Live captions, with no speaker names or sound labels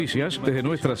Noticias desde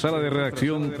nuestra sala de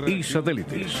redacción y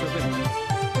satélites.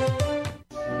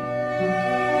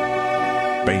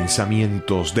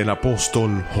 Pensamientos del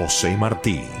apóstol José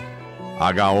Martí.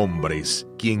 Haga hombres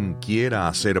quien quiera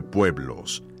hacer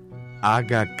pueblos.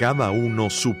 Haga cada uno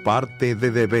su parte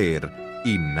de deber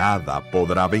y nada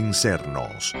podrá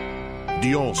vencernos.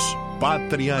 Dios,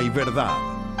 patria y verdad,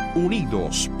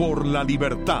 unidos por la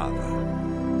libertad.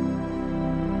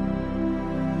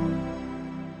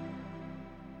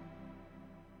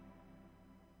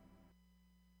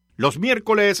 Los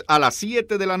miércoles a las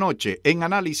 7 de la noche en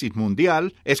Análisis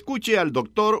Mundial, escuche al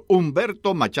doctor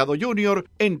Humberto Machado Jr.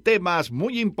 en temas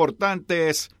muy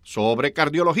importantes sobre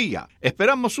cardiología.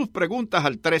 Esperamos sus preguntas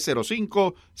al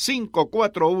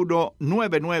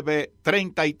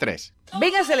 305-541-9933.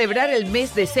 Ven a celebrar el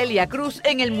mes de Celia Cruz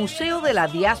en el Museo de la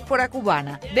Diáspora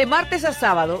Cubana, de martes a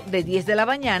sábado de 10 de la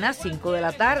mañana a 5 de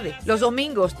la tarde, los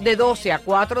domingos de 12 a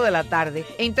 4 de la tarde.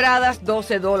 Entradas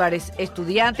 $12,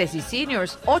 estudiantes y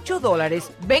seniors $8.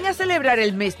 Ven a celebrar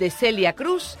el mes de Celia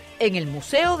Cruz en el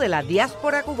Museo de la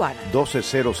Diáspora Cubana.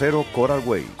 1200 Coral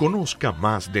Way. Conozca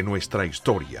más de nuestra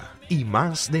historia y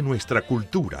más de nuestra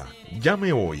cultura.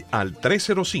 Llame hoy al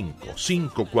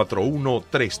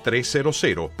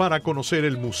 305-541-3300 para conocer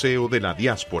el Museo de la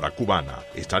Diáspora Cubana.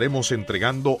 Estaremos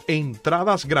entregando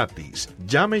entradas gratis.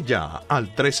 Llame ya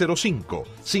al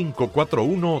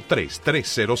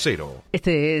 305-541-3300.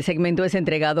 Este segmento es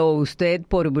entregado a usted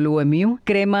por Blue Emu.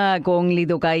 Crema con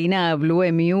lidocaína Blue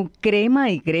Emu.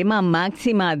 Crema y crema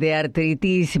máxima de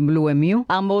artritis Blue Emu.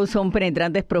 Ambos son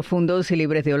penetrantes profundos y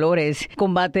libres de olores.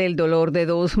 Combate el dolor de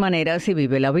dos maneras y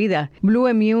vive la vida. Blue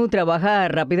Emu trabaja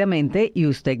rápidamente y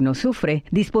usted no sufre.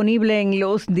 Disponible en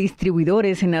los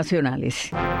distribuidores nacionales.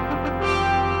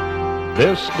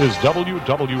 This is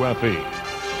WWFE,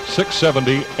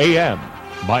 670 AM,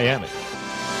 Miami.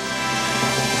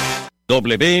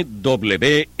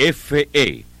 WWFE,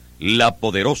 la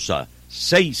poderosa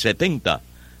 670,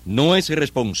 no es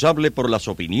responsable por las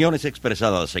opiniones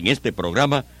expresadas en este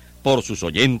programa por sus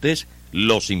oyentes,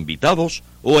 los invitados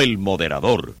o el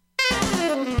moderador.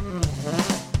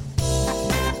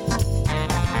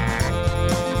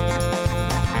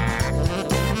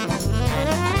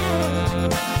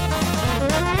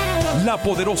 La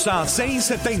poderosa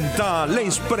 670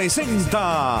 les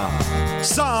presenta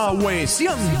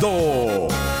Sawesiando.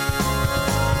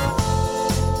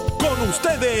 Con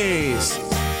ustedes,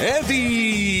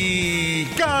 Eddy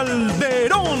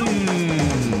Calderón.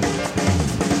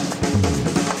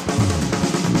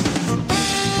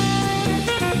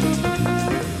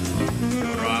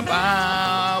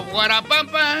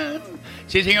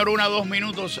 Sí, señor, 1 a 2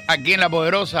 minutos aquí en la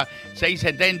poderosa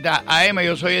 670 AM.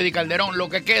 Yo soy Eddy Calderón. Lo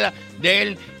que queda de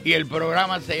él y el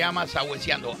programa se llama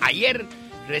Sawesiando. Ayer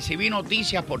recibí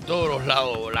noticias por todos los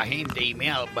lados, la gente, y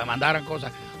me mandaron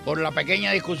cosas por la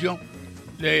pequeña discusión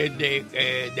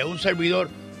de un servidor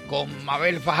con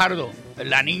Mabel Fajardo,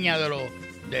 la niña de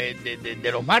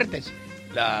los martes,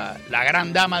 la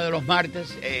gran dama de los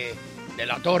martes, de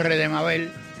la torre de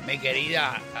Mabel, mi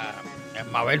querida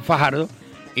Mabel Fajardo.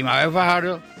 Y Mabel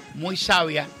Fajardo, muy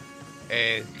sabia,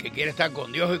 que quiere estar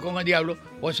con Dios y con el diablo,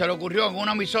 pues se le ocurrió en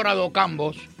una emisora de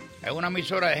Ocambos, en una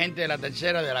emisora de gente de la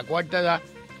tercera, de la cuarta edad,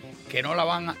 que no la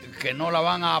van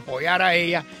a apoyar a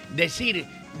ella, decir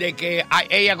de que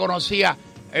ella conocía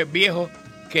viejos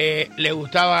que le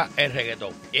gustaba el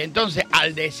reggaetón. Y entonces,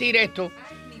 al decir esto,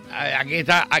 aquí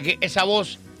esa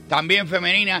voz también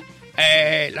femenina,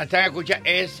 la están escuchando,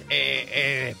 es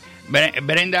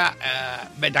Brenda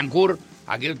Betancourt.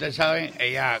 Aquí ustedes saben,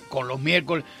 ella con los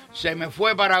miércoles se me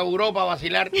fue para Europa a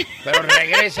vacilar, pero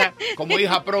regresa como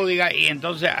hija pródiga, y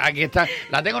entonces aquí está.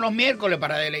 La tengo los miércoles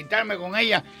para deleitarme con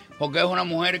ella, porque es una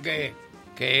mujer que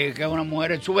es una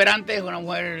mujer exuberante, es una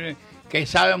mujer que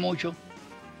sabe mucho,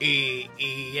 y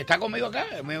está conmigo acá.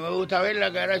 A mí me gusta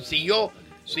verla. Si yo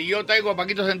tengo a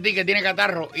Paquito Sentí, que tiene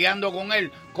catarro, y ando con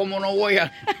él, ¿cómo no voy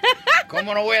a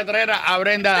traer a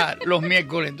Brenda los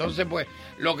miércoles? Entonces, pues,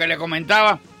 lo que le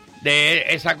comentaba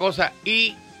de esa cosa,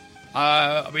 y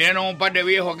vinieron un par de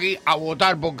viejos aquí a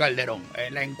votar por Calderón.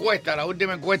 En la encuesta, la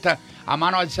última encuesta a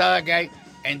mano alzada que hay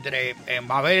entre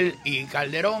Mabel y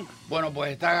Calderón, bueno,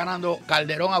 pues está ganando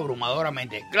Calderón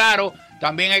abrumadoramente. Claro,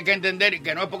 también hay que entender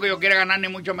que no es porque yo quiera ganar, ni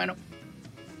mucho menos,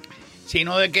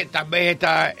 sino de que tal vez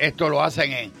esto lo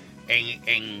hacen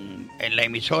en la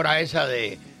emisora esa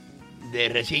de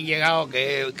recién llegado,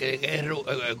 que es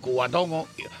Cubatón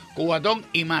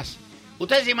y más.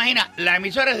 Ustedes se imaginan, las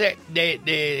emisoras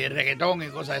de reggaetón y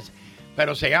cosas así,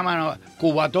 pero se llaman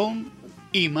Cubatón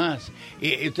y más.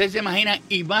 Y ustedes se imaginan,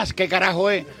 y más, ¿qué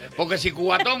carajo es? Porque si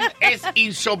Cubatón es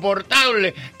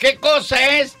insoportable, ¿qué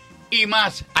cosa es y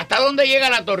más. ¿Hasta dónde llega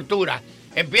la tortura?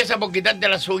 Empieza por quitarte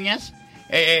las uñas,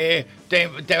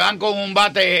 te van con un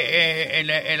bate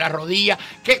en la rodilla.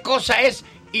 ¿Qué cosa es?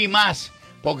 Y más.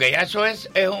 Porque ya eso es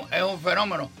un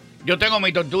fenómeno. Yo tengo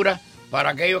mi tortura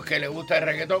para aquellos que les gusta el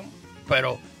reggaetón,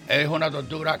 pero es una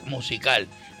tortura musical,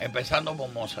 empezando por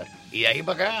Mozart. Y de ahí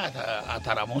para acá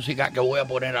hasta la música que voy a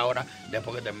poner ahora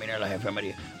después que termine las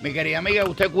efemérides. Mi querida amiga,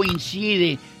 usted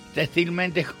coincide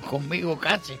textilmente conmigo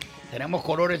casi. Tenemos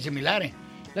colores similares.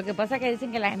 Lo que pasa es que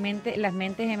dicen que las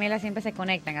mentes gemelas siempre se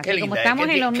conectan. Así linda, como estamos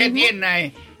en los mismos. Qué tierna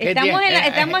es.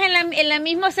 Estamos en la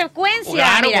misma secuencia.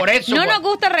 Claro, mira, por eso. No nos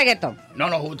gusta el reggaetón. No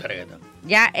nos gusta el reggaetón.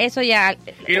 Ya, eso ya.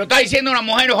 Y lo está diciendo una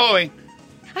mujer joven.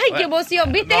 Ay, qué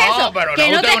emoción. ¿Viste no, eso? Pero que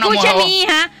no te escuche mi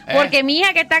hija, porque mi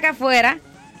hija que está acá afuera,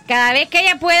 cada vez que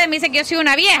ella puede me dice que yo soy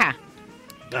una vieja.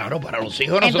 Claro, para los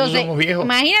hijos nosotros somos viejos.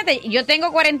 Imagínate, yo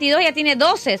tengo 42 y ella tiene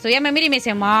 12. So ella me mira y me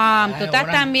dice, mam, tú estás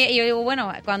tan bien. Y yo digo,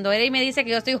 bueno, cuando Eddy me dice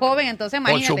que yo estoy joven, entonces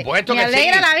imagínate. Por supuesto me que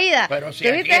alegra sí. la vida. Pero si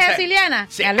 ¿Tú viste a Siciliana?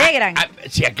 Me alegran.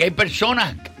 Si aquí hay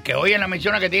personas que oyen la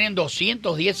mención que tienen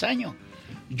 210 años.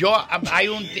 Hay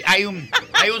un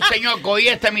señor que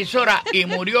oía esta emisora y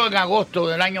murió en agosto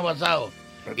del año pasado.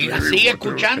 Y la sigue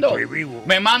escuchando.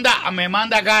 Me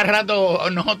manda cada rato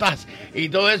notas y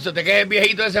todo eso. Te quedas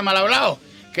viejito ese mal hablado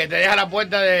que te deja la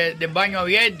puerta del baño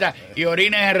abierta y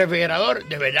orines en el refrigerador.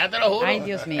 De verdad te lo juro. Ay,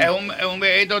 Dios mío. Es un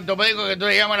viejito ortopédico que tú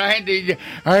le llamas a la gente y dice,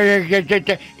 ay,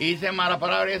 y dice malas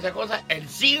palabras y esas cosas. Él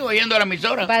sigue oyendo la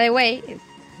emisora. By the way,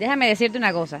 déjame decirte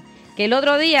una cosa. Que el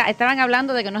otro día estaban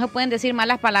hablando de que no se pueden decir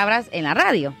malas palabras en la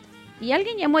radio. Y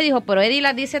alguien llamó y dijo, pero Eddy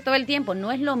las dice todo el tiempo.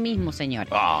 No es lo mismo, señores.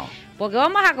 Oh. Porque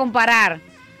vamos a comparar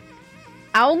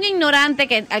a un ignorante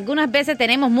que algunas veces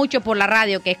tenemos mucho por la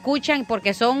radio, que escuchan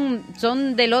porque son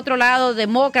del otro lado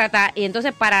demócrata, y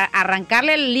entonces para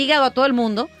arrancarle el hígado a todo el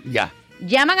mundo,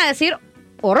 llaman a decir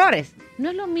horrores. No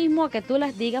es lo mismo que tú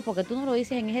las digas porque tú no lo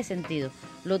dices en ese sentido.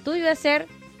 Lo tuyo ese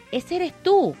eres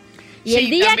tú. Y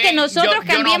el día también, que nosotros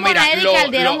cambiemos a Eddy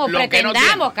Calderón o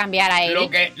pretendamos cambiar a Eddy,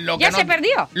 ya se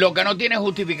perdió. Lo que no tiene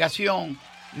justificación,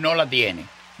 no la tiene.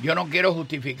 Yo no quiero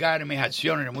justificar mis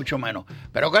acciones, ni mucho menos.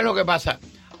 Pero ¿qué es lo que pasa?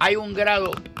 Hay un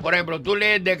grado, por ejemplo, tú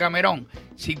lees de Camerón.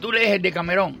 Si tú lees el de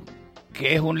Camerón,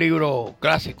 que es un libro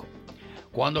clásico,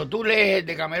 cuando tú lees el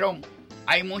de Camerón,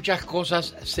 hay muchas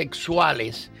cosas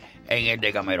sexuales en el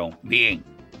de Camerón. Bien.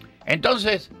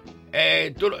 Entonces,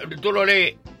 tú lo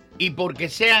lees y porque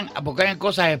hayan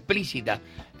cosas explícitas,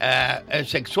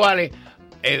 sexuales,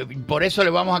 por eso le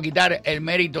vamos a quitar el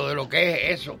mérito de lo que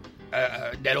es eso.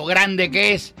 De lo grande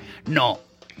que es, no.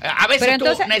 A veces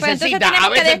entonces, tú necesitas,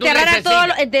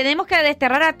 tenemos que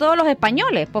desterrar a todos los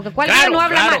españoles, porque cualquiera no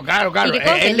habla mal. Claro.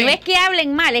 Y no es que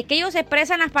hablen mal, es que ellos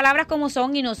expresan las palabras como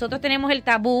son y nosotros tenemos el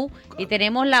tabú y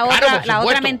tenemos la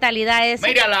otra mentalidad esa.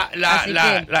 Mira,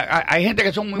 hay gente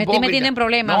que son muy hipócritas. Me estoy metiendo en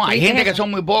problemas. No, hay gente que son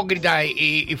muy hipócritas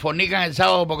y fornican el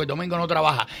sábado porque el domingo no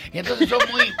trabaja. Y entonces son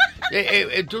muy,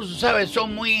 tú sabes,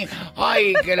 son muy,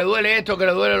 ay, que le duele esto, que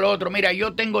le duele lo otro. Mira,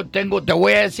 yo te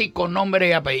voy a decir con nombre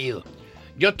y apellido.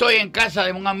 Yo estoy en casa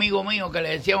de un amigo mío que le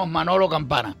decíamos Manolo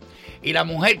Campana. Y la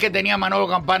mujer que tenía Manolo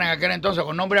Campana en aquel entonces,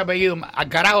 con nombre y apellido, al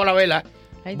carajo la vela,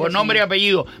 por nombre y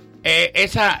apellido,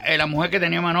 la mujer que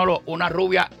tenía Manolo, una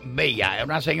rubia bella,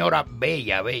 una señora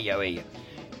bella.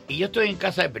 Y yo estoy en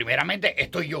casa primeramente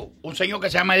estoy yo, un señor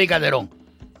que se llama Eddy Calderón.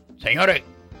 Señores,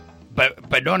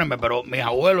 perdónenme, pero mis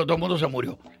abuelos, todo el mundo se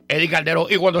murió. Eddy Calderón.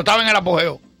 Y cuando estaba en el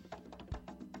apogeo,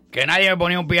 que nadie me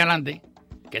ponía un pie adelante,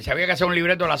 que sabía que hacer un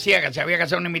libreto lo hacía, que sabía que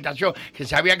hacer una imitación, que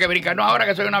sabía que brincar. No, ahora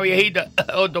que soy una viejita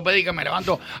ortopédica me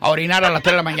levanto a orinar a las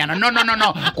 3 de la mañana. No.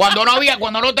 Cuando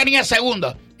no tenía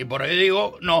segunda. Y por ahí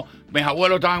digo, no, mis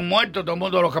abuelos estaban muertos, todo el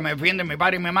mundo, los que me defienden, mi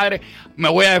padre y mi madre, me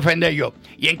voy a defender yo.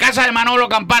 Y en casa de Manolo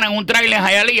Campana, en un trailer en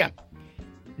Hialeah,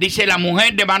 dice la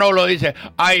mujer de Manolo, dice,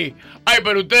 ay,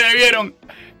 pero ustedes vieron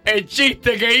el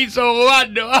chiste que hizo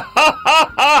Osvaldo.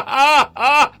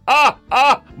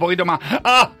 Un poquito más.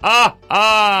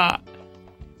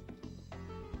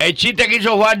 El chiste que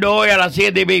hizo Osvaldo hoy a las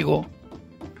 7 y pico.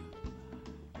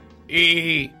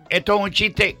 Y esto es un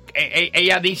chiste.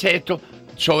 Ella dice esto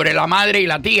sobre la madre y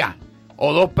la tía,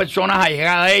 o dos personas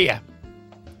allegadas a ella.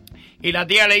 Y la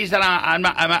tía le dice a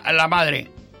la madre,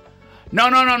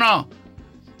 no.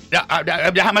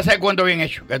 Déjame hacer el cuento bien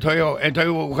hecho, que estoy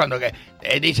buscando. Que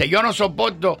dice, yo no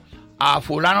soporto a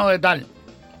fulano de tal,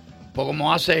 por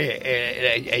como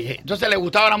hace... entonces le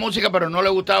gustaba la música, pero no le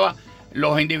gustaba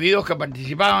los individuos que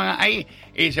participaban ahí.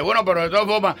 Y dice, bueno, pero de todas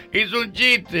formas, hizo un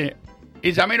chiste. Y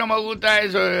dice, a mí no me gusta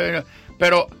eso.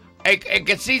 Pero el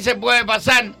que sí se puede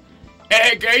pasar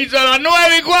es el que hizo las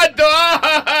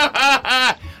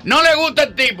 9:15. No le gusta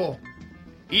el tipo.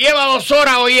 y lleva 2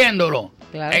 horas oyéndolo.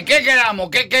 Claro. ¿En qué quedamos?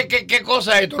 ¿Qué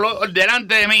cosa es esto?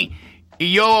 Delante de mí.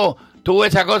 Y yo tuve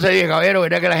esa cosa y dije, caballero,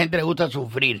 verá que a la gente le gusta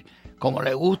sufrir, como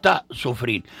le gusta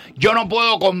sufrir. Yo no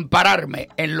puedo compararme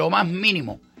en lo más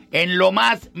mínimo,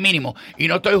 y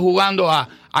no estoy jugando a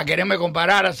quererme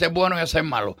comparar, a ser bueno y a ser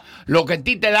malo. Lo que a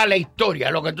ti te da la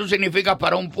historia, lo que tú significas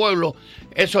para un pueblo,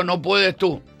 eso no puedes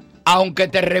tú, aunque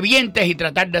te revientes y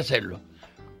tratar de hacerlo.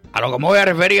 A lo que me voy a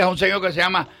referir es a un señor que se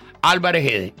llama Álvarez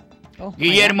Eddy.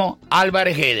 Guillermo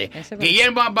Álvarez Eddy.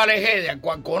 Guillermo Álvarez Eddy, al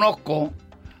cual conozco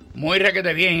muy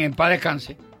requete bien, en paz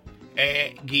descanse.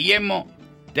 Guillermo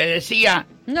te decía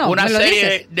una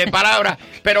serie de palabras,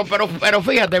 pero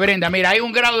fíjate, Brenda, mira, hay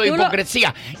un grado de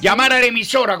hipocresía. Llamar a la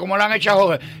emisora como lo han hecho a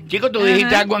joven. Chicos, tú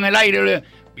dijiste algo en el aire.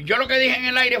 Yo lo que dije en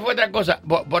el aire fue otra cosa.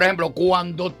 Por ejemplo,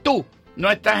 cuando tú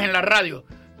no estás en la radio,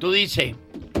 tú dices,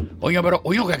 oye,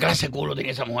 qué clase de culo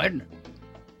tiene esa mujer.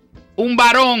 Un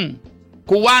varón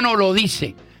cubano lo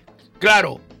dice.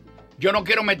 Claro, yo no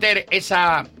quiero meter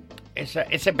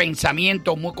ese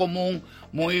pensamiento muy común,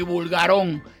 muy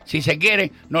vulgarón, si se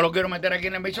quiere, no lo quiero meter aquí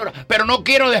en la emisora, pero no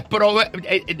quiero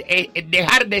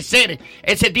dejar de ser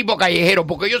ese tipo callejero,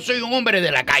 porque yo soy un hombre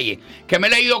de la calle, que me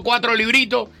he leído 4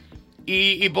 libritos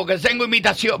y porque tengo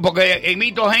imitación, porque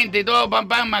imito gente y todo,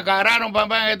 pam, me agarraron,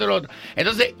 pam, esto y lo otro.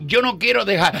 Entonces, yo no quiero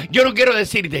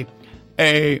decirte,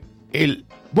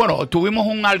 bueno, tuvimos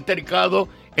un altercado,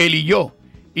 él y yo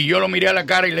lo miré a la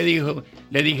cara y le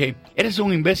dije, eres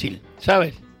un imbécil,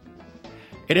 ¿sabes?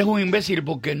 Eres un imbécil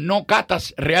porque no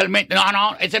catas realmente.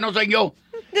 No, ese no soy yo.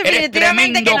 Eres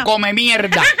tremendo come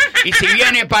mierda. Y si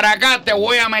vienes para acá te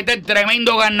voy a meter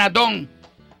tremendo garnatón.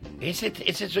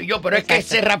 Ese soy yo, pero exacto, es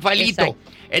que ese Rafaelito,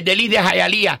 el de Liz de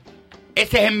Jayalía,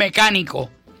 ese es el mecánico.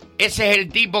 Ese es el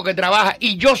tipo que trabaja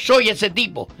y yo soy ese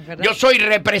tipo. Yo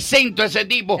represento a ese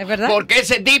tipo porque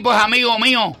ese tipo es amigo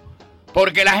mío.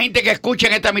 Porque la gente que escucha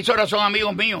en esta emisora son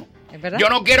amigos míos. Yo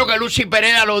no quiero que Lucy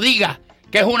Pereda lo diga,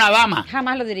 que es una dama.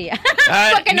 Jamás lo diría.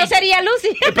 Porque no sería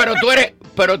Lucy.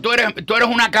 Pero tú eres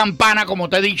una campana, como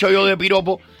te he dicho yo de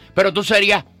piropo, pero tú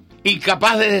serías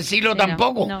incapaz de decirlo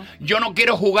tampoco. No. Yo no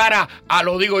quiero jugar a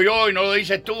lo digo yo y no lo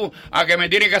dices tú, a que me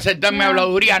tiene que aceptarme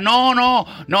habladuría. No,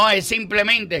 es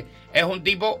simplemente, es un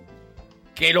tipo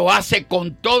que lo hace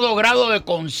con todo grado de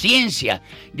conciencia.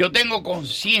 Yo tengo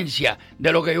conciencia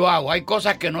de lo que yo hago. Hay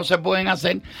cosas que no se pueden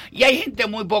hacer y hay gente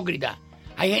muy hipócrita.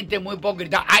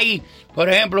 Hay, por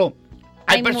ejemplo,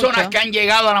 hay personas que han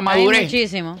llegado a la madurez. Hay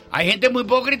muchísimo. Hay gente muy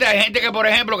hipócrita, hay gente que, por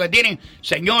ejemplo, que tienen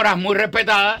señoras muy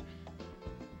respetadas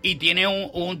y tiene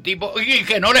un tipo y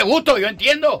que no le gusta, yo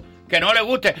entiendo que no le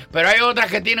guste, pero hay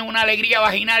otras que tienen una alegría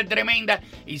vaginal tremenda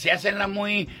y se hacen las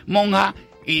muy monjas.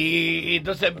 Y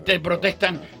entonces te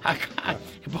protestan acá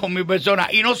por mi persona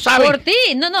y no saben. Por ti,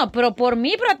 no, pero por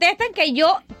mí protestan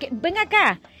ven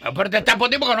acá. Protestan por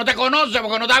ti porque no te conoce,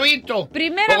 porque no te ha visto.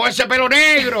 Primero, con ese pelo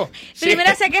negro.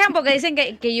 Primero se quejan porque dicen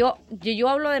que yo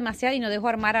hablo demasiado y no dejo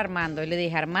armar a Armando. Y le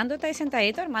dije, Armando está ahí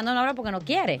sentadito, Armando no habla porque no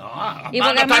quiere. No,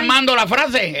 Armando está armando la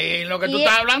frase en lo que tú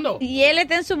estás hablando. Y él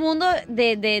está en su mundo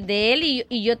de él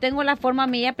y yo tengo la forma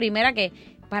mía primera que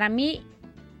para mí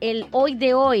el hoy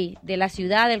de la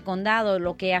ciudad, del condado,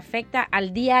 lo que afecta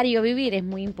al diario vivir es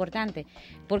muy importante.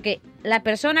 Porque la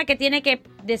persona que tiene que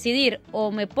decidir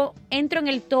o entro en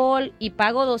el toll y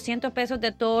pago 200 pesos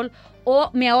de toll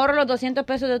o me ahorro los 200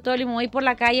 pesos de toll y me voy por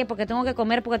la calle porque tengo que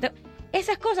comer.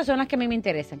 Esas cosas son las que a mí me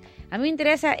interesan. A mí me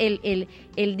interesa el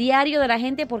diario de la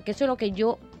gente porque eso es lo que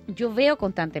yo veo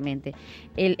constantemente.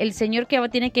 El señor que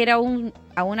tiene que ir a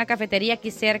una cafetería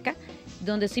aquí cerca,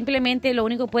 donde simplemente lo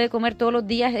único que puede comer todos los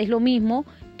días es lo mismo,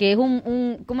 que es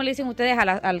 ¿cómo le dicen ustedes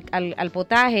al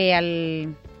potaje, a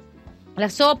la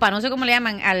sopa, no sé cómo le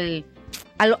llaman, al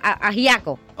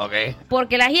ajiaco? Okay.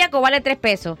 Porque el ajiaco vale 3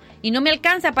 pesos y no me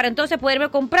alcanza para entonces poderme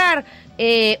comprar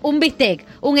un bistec.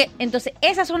 Entonces,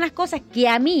 esas son las cosas que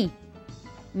a mí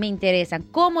me interesan.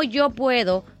 ¿Cómo yo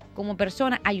puedo, como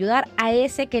persona, ayudar a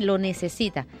ese que lo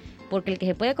necesita? Porque el que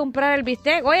se puede comprar el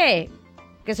bistec, oye,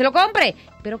 que se lo compre.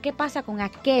 Pero ¿qué pasa con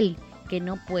aquel que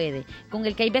no puede? Con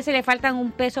el que hay veces le faltan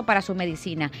un peso para su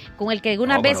medicina. Con el que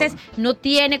algunas veces no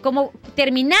tiene cómo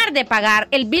terminar de pagar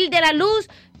el bill de la luz,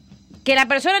 que la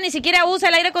persona ni siquiera usa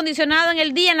el aire acondicionado en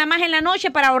el día, nada más en la noche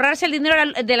para ahorrarse el dinero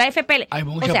de la FP. Hay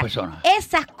muchas personas.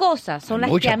 Esas cosas son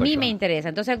las que a mí me interesan.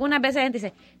 Entonces algunas veces la gente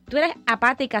dice, tú eres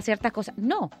apática a ciertas cosas.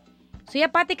 No, soy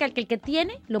apática al que el que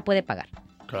tiene lo puede pagar.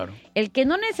 Claro. El que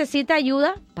no necesita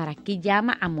ayuda, ¿para qué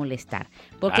llama a molestar?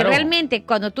 Porque realmente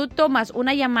cuando tú tomas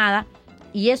una llamada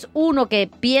y es uno que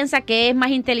piensa que es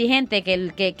más inteligente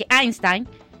que Einstein,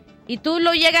 y tú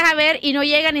lo llegas a ver y no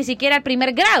llega ni siquiera al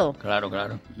primer grado.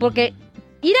 Claro. Porque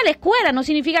ir a la escuela no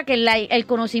significa que el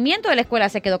conocimiento de la escuela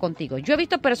se quedó contigo. Yo he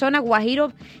visto personas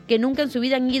guajiros que nunca en su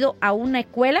vida han ido a una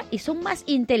escuela y son más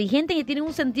inteligentes y tienen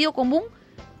un sentido común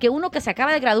que uno que se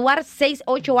acaba de graduar 6,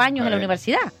 8 años en la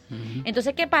universidad.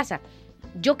 Entonces, ¿qué pasa?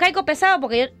 Yo caigo pesado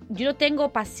porque yo no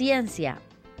tengo paciencia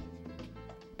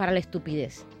para la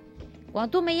estupidez.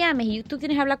 Cuando tú me llames y tú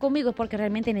tienes que hablar conmigo es porque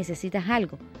realmente necesitas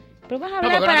algo. Pero vas a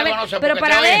hablar para ver, pero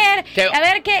para ver, a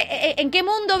ver en qué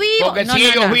mundo vivo. Porque si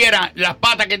ellos vieran las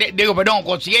patas que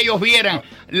si ellos vieran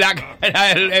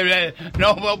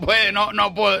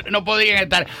no podrían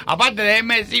estar. Aparte,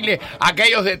 déjenme decirle a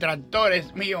aquellos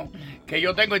detractores míos que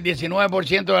yo tengo el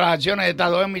 19% de las acciones de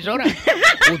estas dos emisoras.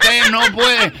 Ustedes no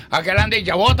pueden, a que le han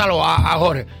dicho, bótalo a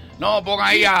Jorge. No, ponga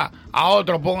ahí a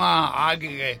otro, ponga a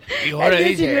alguien que... Y Jorge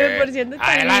dice,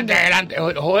 adelante.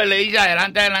 Jorge le dice,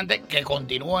 adelante, que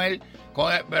continúe él.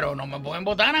 Pero no me pueden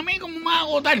votar a mí, ¿cómo me van a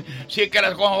votar? Si es que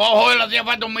como Jorge le hacía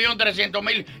falta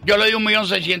 1.300.000, yo le di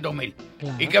 1.600.000.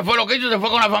 Claro. ¿Y qué fue lo que hizo? Se fue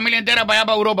con la familia entera para allá,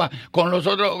 para Europa, con los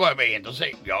otros. Y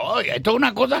entonces, esto es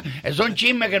una cosa, son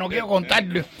chismes que no quiero contar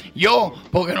yo,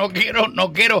 porque no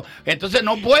quiero. Entonces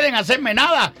no pueden hacerme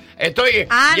nada.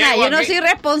 Ana, yo no soy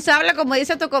responsable, como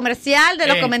dice tu comercial, de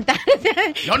los comentarios.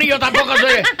 No, ni yo tampoco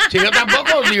soy.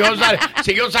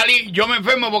 Si yo salí, yo me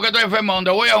enfermo porque estoy enfermo,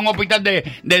 donde voy a un hospital de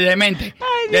demente.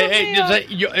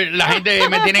 La gente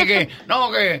me tiene que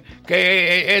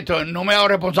esto no me hago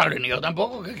responsable, ni yo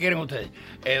tampoco. ¿Qué quieren ustedes?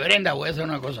 Brenda, voy a hacer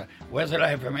una cosa. Voy a hacer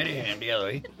las efemérides en el día de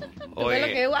hoy. ¿Tú ves lo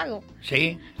que yo hago?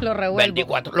 Sí. Lo revuelvo.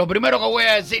 24. Lo primero que voy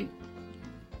a decir,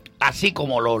 así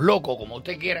como los locos, como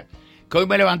usted quiera, que hoy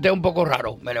me levanté un poco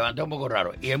raro.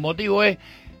 Y el motivo es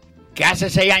que hace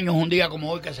 6 años, un día como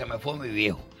hoy, que se me fue mi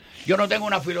viejo. Yo no tengo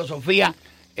una filosofía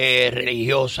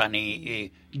religiosa,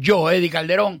 ni yo, Eddy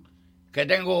Calderón, que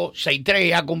tengo 6'3",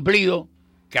 ya cumplido,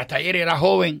 que hasta ayer era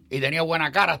joven y tenía buena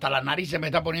cara, hasta las narices me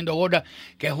está poniendo gorda,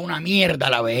 que es una mierda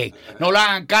la vejez. No le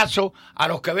hagan caso a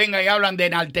los que vengan y hablan de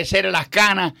enaltecer las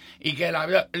canas y que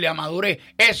la madurez.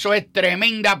 Eso es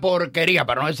tremenda porquería,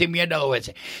 para no decir mierda 2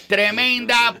 veces.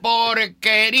 Tremenda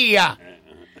porquería.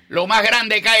 Lo más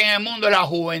grande que hay en el mundo es la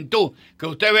juventud. Que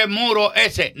usted ve el muro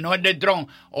ese, no es de Trump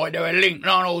o el de Berlín.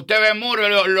 No, usted ve el muro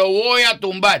y lo voy a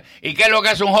tumbar. ¿Y qué es lo que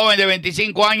hace un joven de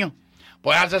 25 años?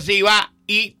 Pues hace así, va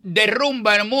y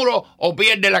derrumba el muro o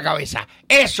pierde la cabeza.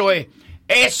 Eso es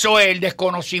el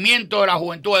desconocimiento de la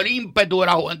juventud, el ímpetu de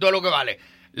la juventud es lo que vale.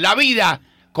 La vida,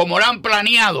 como la han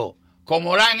planeado,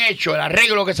 como la han hecho, el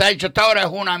arreglo que se ha hecho hasta ahora es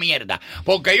una mierda.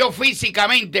 Porque yo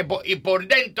físicamente y por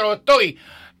dentro estoy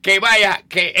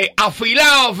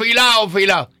afilado.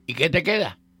 ¿Y qué te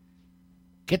queda?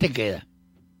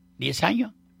 ¿10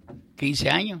 años? ¿15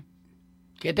 años?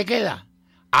 ¿Qué te queda?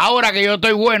 Ahora que yo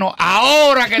estoy bueno,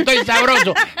 ahora que estoy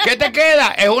sabroso, ¿qué te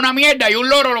queda? Es una mierda y un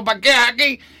loro lo parqueas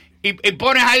aquí y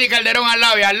pones a Eddy Calderón al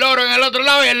lado y al loro en el otro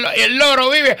lado y el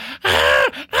loro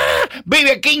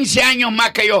vive 15 años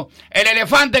más que yo. El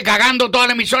elefante cagando toda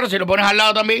la emisora, si lo pones al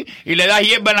lado también y le das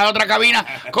hierba en la otra cabina.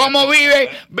 ¿Cómo vive?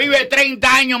 Vive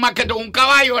 30 años más que tú. Un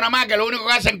caballo nada más que lo único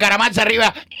que hace es encaramarse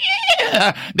arriba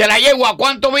de la yegua.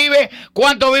 ¿Cuánto vive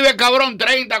el cabrón?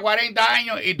 30, 40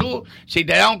 años. Y tú, si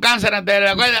te da un cáncer antes de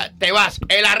la cuerda, te vas.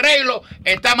 El arreglo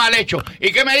está mal hecho.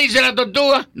 ¿Y qué me dice la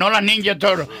tortuga? No las ninja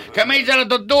toros. ¿Qué me dice la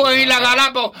tortuga? Y la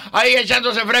Galápagos ahí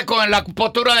echándose fresco en la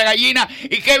postura de gallina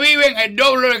y que viven el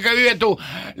doble de que vive tú.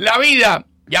 La vida,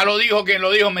 ya lo dijo quien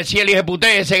lo dijo, Messier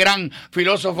Ligeputé, ese gran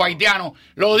filósofo haitiano,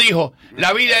 lo dijo.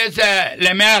 La vida es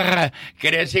le merde,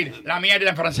 quiere decir la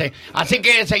mierda en francés. Así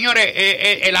que, señores,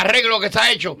 el arreglo que se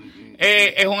ha hecho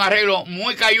es un arreglo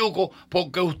muy cayuco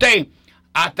porque usted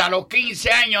hasta los 15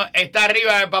 años está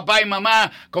arriba de papá y mamá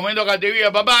comiendo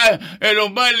cativilla. Papá, los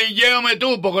Marlins, llévame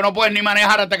tú, porque no puedes ni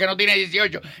manejar hasta que no tienes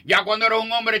 18. Ya cuando eres un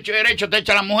hombre hecho derecho te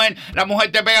echa la mujer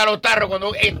te pega los tarros.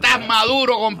 Cuando estás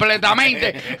maduro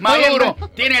completamente, maduro,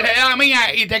 tienes la edad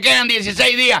mía y te quedan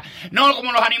 16 días. No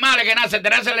como los animales que nacen, te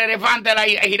nace el elefante, la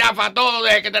jirafa, todo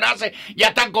desde que te nace ya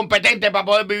están competentes para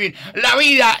poder vivir. La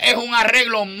vida es un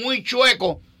arreglo muy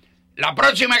chueco. La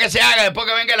próxima que se haga, después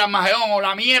que venga el Armagedón o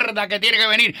la mierda que tiene que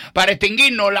venir para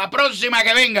extinguirnos, la próxima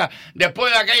que venga,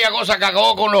 después de aquella cosa que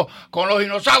acabó con los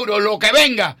dinosaurios, lo que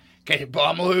venga, que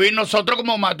podamos vivir nosotros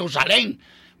como Matusalén.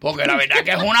 Porque la verdad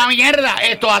que es una mierda.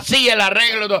 Esto así, el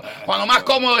arreglo. Cuando más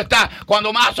cómodo estás,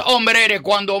 cuando más hombre eres,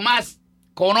 cuando más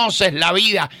conoces la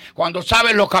vida, cuando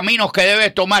sabes los caminos que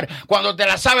debes tomar, cuando te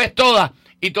las sabes todas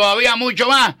y todavía mucho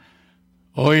más.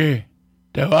 Oye,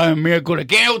 te vas el miércoles.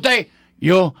 ¿Quién es usted?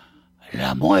 Yo.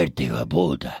 La muerte, hijo de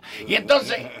puta. Y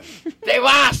entonces te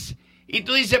vas y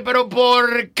tú dices, ¿pero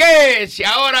por qué? Si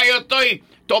ahora yo estoy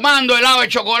tomando helado de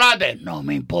chocolate. No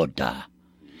me importa.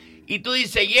 Y tú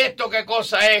dices, ¿y esto qué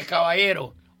cosa es,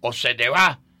 caballero? O se te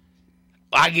va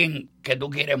alguien que tú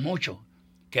quieres mucho,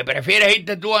 que prefieres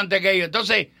irte tú antes que ellos.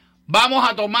 Entonces, vamos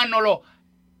a tomárnoslo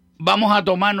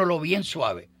bien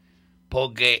suave,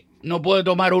 porque no puede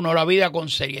tomar uno la vida con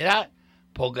seriedad,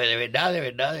 porque de verdad,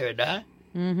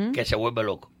 que se vuelve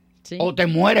loco. Sí. O te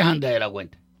mueres antes de la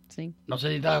cuenta. Sí. No sé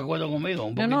si estás de acuerdo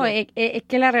conmigo. No, es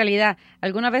que la realidad.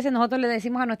 Algunas veces nosotros le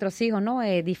decimos a nuestros hijos, ¿no?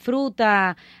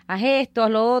 Disfruta, haz esto,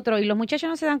 haz lo otro, y los muchachos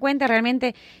no se dan cuenta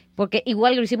realmente, porque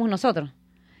igual lo hicimos nosotros.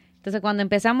 Entonces, cuando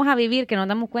empezamos a vivir, que nos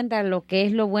damos cuenta de lo que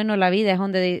es lo bueno de la vida, es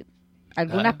donde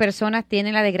algunas personas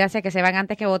tienen la desgracia que se van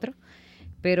antes que otros,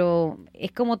 pero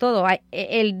es como todo,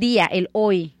 el día, el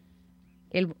hoy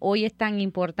es tan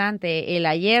importante, el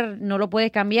ayer no lo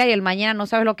puedes cambiar y el mañana no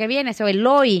sabes lo que viene, eso el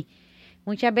hoy.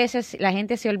 Muchas veces la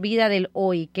gente se olvida del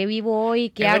hoy, qué vivo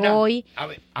hoy, qué hago hoy.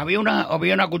 Había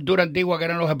una cultura antigua que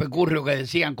eran los epicúreos que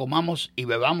decían, comamos y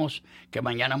bebamos, que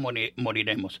mañana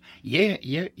moriremos. Y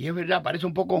es verdad, parece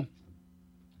un poco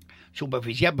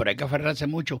superficial, pero hay que aferrarse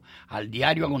mucho al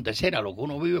diario acontecer, a lo que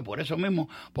uno vive, por eso mismo,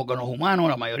 porque los humanos,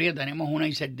 la mayoría, tenemos una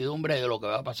incertidumbre de lo que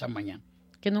va a pasar mañana.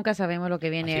 Que nunca sabemos lo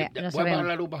que viene. Así, voy a poner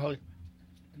la lupa, joder.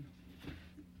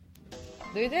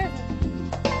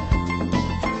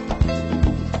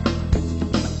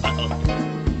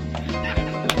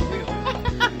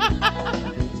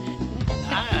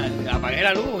 Apagué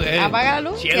la luz. Apaga la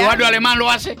luz. Si Eduardo Alemán lo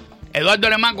hace, Eduardo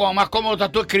Alemán, como más cómodo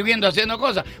estás tú escribiendo, haciendo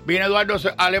cosas, viene Eduardo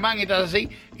Alemán y estás así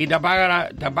y te apaga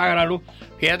la luz.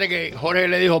 Fíjate que Jorge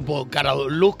le dijo, por cada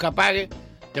luz que apague,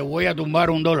 te voy a tumbar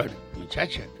 $1.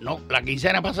 Muchacha, no, la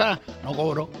quincena pasada no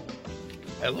cobró.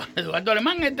 Eduardo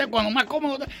Alemán, cuando más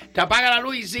cómodo te apaga la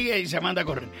luz y sigue y se manda a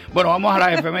correr. Bueno, vamos a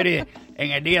las efemérides.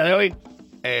 En el día de hoy,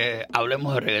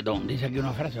 hablemos de reggaetón. Dice aquí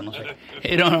una frase, no sé.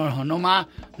 No más.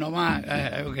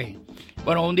 Okay.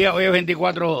 Bueno, hoy es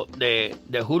 24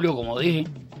 de julio, como dije.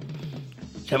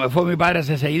 Se me fue mi padre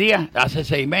hace 6 días, hace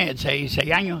 6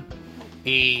 años,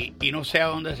 y no sé a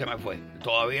dónde se me fue.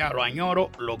 Todavía lo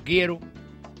añoro, lo quiero,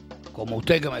 como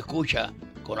usted que me escucha,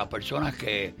 con las personas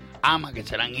que ama, que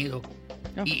se le han ido.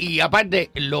 Y aparte,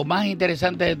 lo más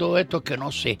interesante de todo esto es que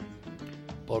no sé,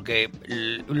 porque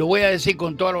lo voy a decir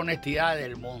con toda la honestidad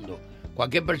del mundo.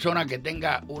 Cualquier persona que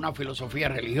tenga una filosofía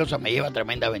religiosa me lleva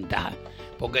tremenda ventaja,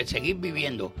 porque seguir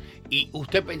viviendo y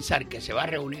usted pensar que se va a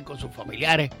reunir con sus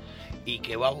familiares y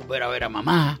que va a volver a ver a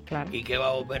mamá, claro, y que va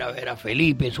a volver a ver a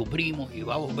Felipe, su primo, y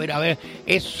va a volver a ver,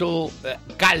 eso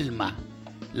calma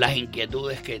las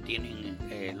inquietudes que tienen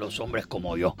los hombres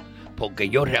como yo, porque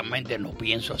yo realmente no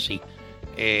pienso así.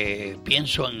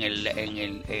 Pienso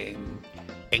en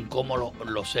cómo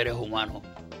los seres humanos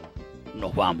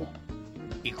nos vamos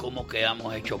y cómo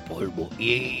quedamos hechos polvo,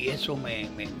 y eso me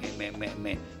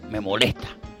molesta.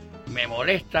 Me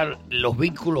molesta los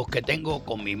vínculos que tengo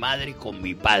con mi madre y con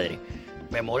mi padre.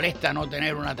 Me molesta no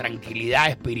tener una tranquilidad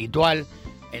espiritual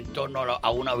en torno a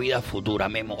una vida futura.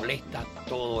 Me molesta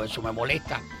todo eso, me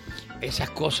molesta esas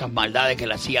cosas, maldades que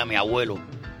le hacía a mi abuelo.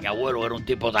 Mi abuelo era un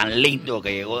tipo tan lindo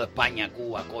que llegó de España a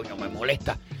Cuba, coño. Me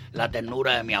molesta la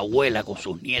ternura de mi abuela con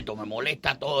sus nietos. Me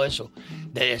molesta todo eso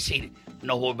de decir,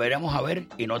 nos volveremos a ver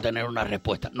y no tener una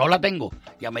respuesta. No la tengo.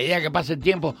 Y a medida que pase el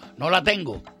tiempo, no la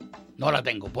tengo.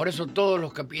 Por eso todos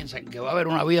los que piensan que va a haber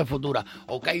una vida futura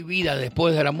o que hay vida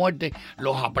después de la muerte,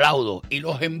 los aplaudo y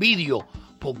los envidio,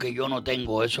 porque yo no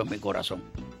tengo eso en mi corazón.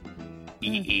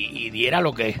 Y diera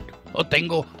lo que no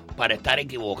tengo para estar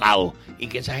equivocado, y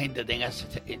que esa gente tenga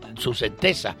su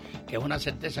certeza, que es una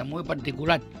certeza muy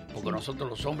particular, porque nosotros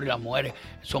los hombres y las mujeres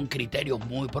son criterios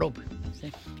muy propios.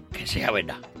 Sí. Que sea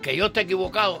verdad. Que yo esté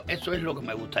equivocado, eso es lo que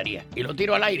me gustaría. Y lo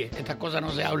tiro al aire. Estas cosas no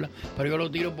se hablan, pero yo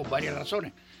lo tiro por varias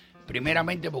razones.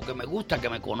 Primeramente porque me gusta que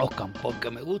me conozcan,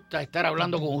 porque me gusta estar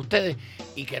hablando con ustedes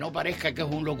y que no parezca que es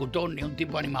un locutor ni un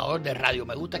tipo animador de radio.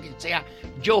 Me gusta que sea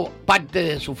yo parte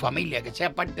de su familia, que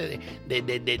sea parte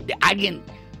de alguien,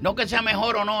 no que sea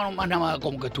mejor o no, más nada,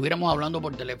 como que estuviéramos hablando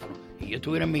por teléfono y yo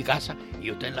estuviera en mi casa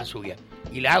y usted en la suya.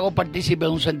 Y le hago partícipe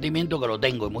de un sentimiento que lo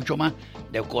tengo, y mucho más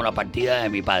con la partida de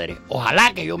mi padre.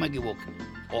 Ojalá que yo me equivoque.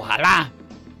 Ojalá,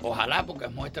 porque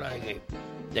es muestra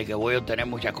de que voy a obtener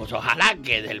muchas cosas. Ojalá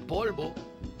que del polvo,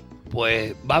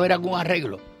 pues va a haber algún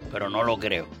arreglo, pero no lo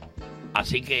creo.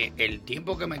 Así que el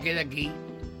tiempo que me quede aquí,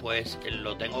 pues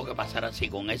lo tengo que pasar así,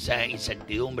 con esa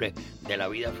incertidumbre de la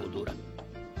vida futura.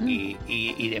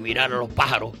 Y de mirar a los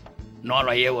pájaros, no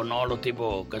los llevo, no los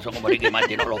tipos que son como Ricky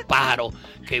Martin, no los pájaros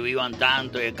que vivan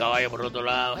tanto y el caballo por otro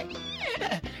lado,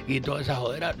 y toda esa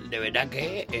jodera, de verdad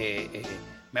que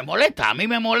me molesta. A mí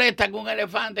me molesta que un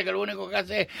elefante, que lo único que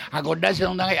hace es acordarse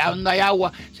donde hay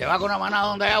agua, se va con una manada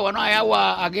donde hay agua, no hay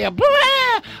agua aquí,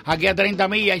 aquí a 30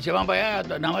 millas y se van para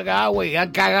allá, nada más que agua y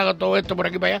han cagado todo esto por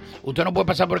aquí para allá. Usted no puede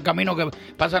pasar por el camino que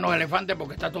pasan los elefantes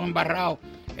porque está todo embarrado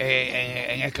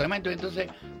en excremento. Entonces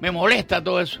me molesta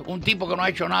todo eso. Un tipo que no ha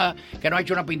hecho nada, que no ha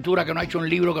hecho una pintura, que no ha hecho un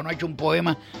libro, que no ha hecho un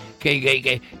poema,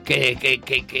 que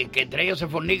entre ellos se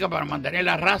fornica para mantener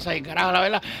la raza y carajo la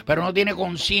verdad, pero no tiene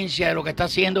conciencia de lo que está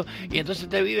haciendo. Y entonces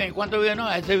te vive, ¿en cuánto vive?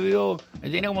 No, ese vivió,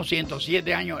 él tiene como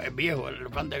 107 años, es viejo, el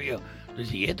elefante viejo.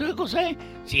 Entonces, ¿y esto qué cosa es?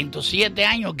 107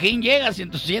 años, ¿quién llega a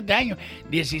 107 años?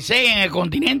 16 en el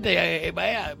continente,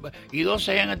 y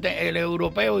 12 en el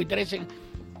europeo y 13 en...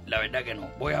 La verdad que no.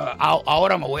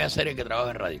 Ahora me voy a hacer el que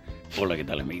trabaja en radio. Hola, ¿qué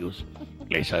tal, amigos?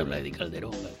 Les habla Eddy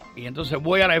Calderón. Y entonces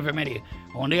voy a la efeméride.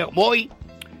 Hoy,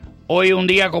 un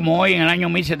día como hoy, en el año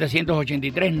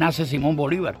 1783, nace Simón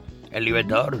Bolívar, el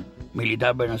libertador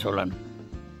militar venezolano.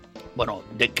 Bueno,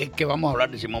 ¿de qué vamos a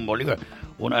hablar de Simón Bolívar?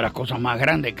 Una de las cosas más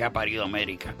grandes que ha parido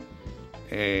América.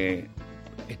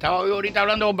 Estaba hoy ahorita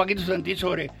hablando con Paquito Santí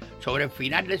sobre el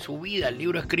final de su vida, el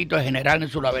libro escrito de General en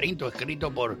su laberinto,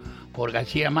 escrito por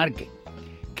García Márquez,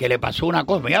 que le pasó una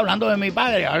cosa. Y hablando de mi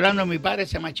padre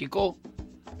se machicó,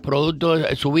 producto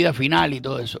de su vida final y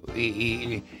todo eso.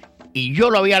 Y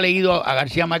yo lo había leído a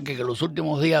García Márquez que los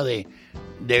últimos días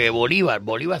de Bolívar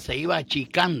se iba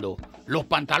achicando. Los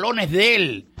pantalones de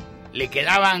él le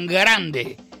quedaban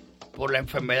grandes por la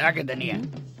enfermedad que tenía.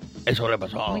 Eso le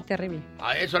pasó. Muy terrible.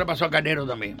 A eso le pasó a Carnero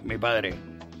también, mi padre.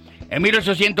 En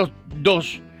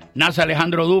 1802 nace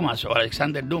Alejandro Dumas, o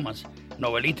Alexander Dumas,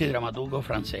 novelista y dramaturgo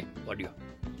francés. Por Dios.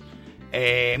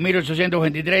 En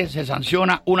 1823 se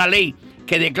sanciona una ley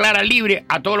que declara libre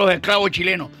a todos los esclavos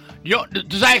chilenos.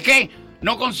 ¿Tú sabes qué?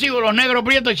 No consigo los negros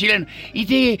prietos chilenos.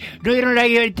 Y no dieron la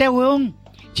libertad, weón.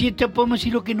 Si esto podemos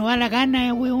decir lo que nos da la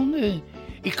gana, weón.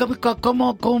 ¿Y cómo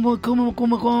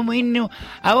irnos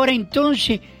ahora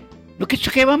entonces? No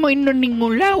que vamos a irnos a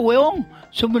ningún lado, weón.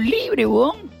 Somos libres,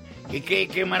 weón. Y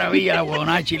qué maravilla la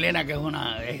huevonada chilena, que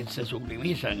se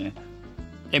sublimizan.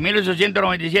 En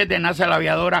 1897 nace la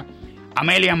aviadora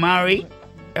Amelia Mary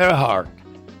Earhart.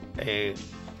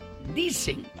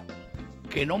 Dicen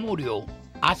que no murió.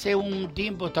 Hace un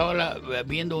tiempo estaba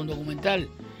viendo un documental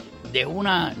de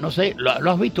una, no sé,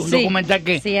 ¿lo has visto? Un documental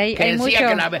que decía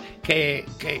que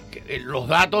los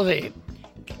datos de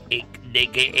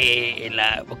que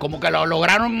como que lo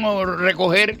lograron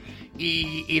recoger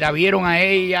y la vieron a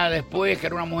ella después, que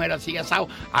era una mujer así asado.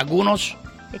 Algunos...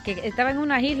 Es que estaba en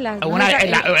unas islas. En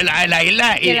la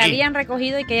isla. Que la habían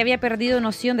recogido y que ella había perdido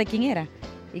noción de quién era.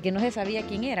 Y que no se sabía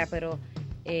quién era, pero...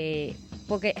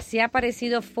 porque se ha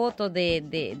aparecido fotos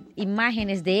de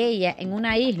imágenes de ella en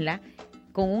una isla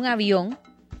con un avión,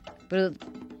 pero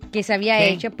que se había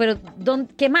hecho, pero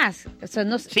 ¿qué más? O sea,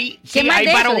 no, ¿qué más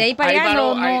de eso? De ahí para allá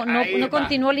no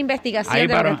continuó la investigación. Ahí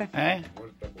paró,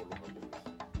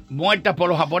 muertas por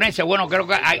los japoneses. Bueno, creo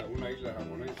que hay...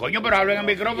 Coño, pero hablen en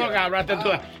micrófono, que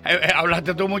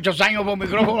hablaste tú muchos años por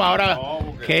micrófono, ahora... No,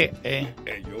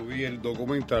 yo vi el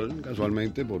documental,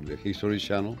 casualmente, por The History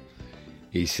Channel,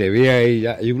 y se ve a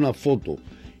ella, hay una foto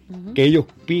que ellos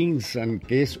piensan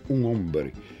que es un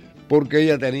hombre, porque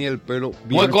ella tenía el pelo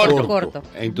bien corto.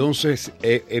 Entonces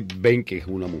ven que es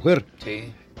una mujer. Sí.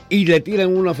 Y le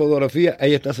tiran una fotografía,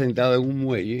 ella está sentada en un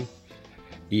muelle,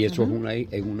 y eso es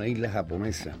en una isla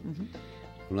japonesa.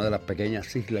 Una de las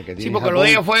pequeñas islas que tiene. Sí, porque Japón. Lo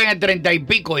de ella fue en el 30 y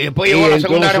pico y después llegó a la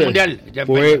Segunda Guerra Mundial.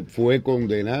 Fue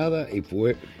condenada y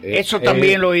fue... Eso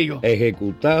también lo oí yo.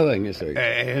 Ejecutada en ese...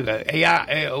 ella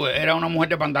era una mujer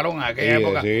de pantalón en aquella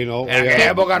época. Sí, no, en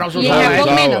aquella época no se usaba. Y en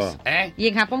Japón menos. Y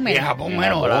en Japón menos. Y en Japón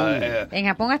menos. En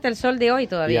Japón hasta el sol de hoy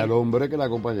todavía. Y al hombre que la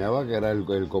acompañaba, que era el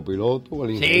copiloto,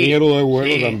 el ingeniero de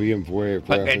vuelo, también fue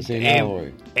asesinado.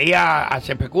 Ella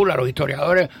se especula, los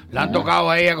historiadores la han tocado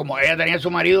a ella, como ella tenía a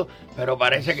su marido, pero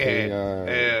parece que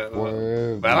era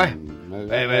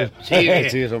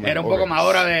un poco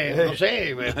madura de, no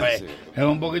sé, es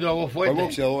un poquito algo fuerte. Fue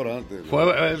boxeadora antes.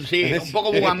 Sí, un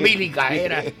poco bugambílica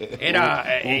era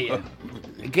ella.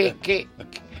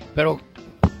 Pero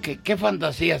 ¿qué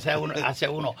fantasía hace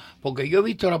uno? Porque yo he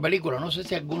visto la película, no sé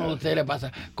si a alguno de ustedes le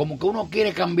pasa, como que uno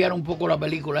quiere cambiar un poco la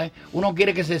película, uno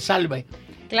quiere que se salve.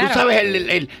 Claro. Tú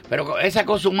sabes, pero esa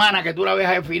cosa humana que tú la ves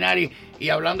al final y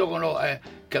hablando con los...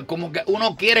 que como que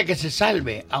uno quiere que se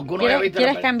salve, aunque uno haya visto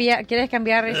quieres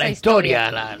cambiar esa historia.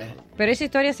 Pero esa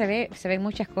historia se ve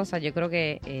muchas cosas. Yo creo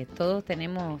que todos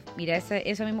tenemos... Mira,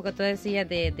 eso mismo que tú decías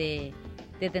de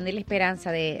tener la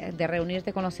esperanza de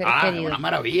reunirte con los seres queridos. Una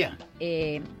maravilla.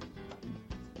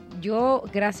 Yo,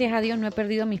 gracias a Dios, no he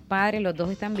perdido a mis padres, los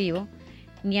dos están vivos,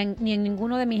 ni en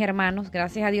ninguno de mis hermanos.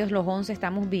 Gracias a Dios, los 11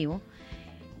 estamos vivos.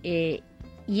 Y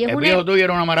es el viejo tuyo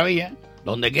era una maravilla.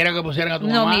 Donde quiera que pusieran a tu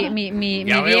No, mamá. mi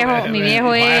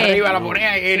viejo es... Arriba la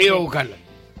ponía y él iba a buscarla.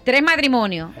 3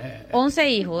 matrimonios, 11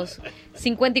 hijos,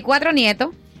 54 nietos.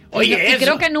 Oye, y eso.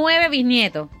 creo que 9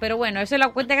 bisnietos. Pero bueno, eso es la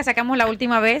cuenta que sacamos la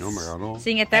última vez. No, me ganó.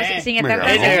 Sin estar ¿Te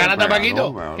presente. ganaste,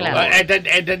 Paquito? Claro. Este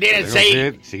tiene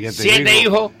Tengo 7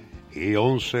 hijos. Y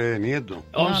 11 nietos.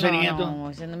 11 nietos. No,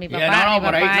 ese no es mi Ya, papá. no,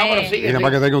 por ahí, no, pero sigue. Mira,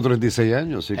 para que tengo 36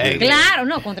 años. Así que... Claro,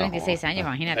 no, con 36 años,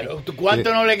 imagínate. Pero,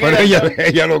 ¿cuánto no le queda? Pero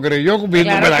ella lo creyó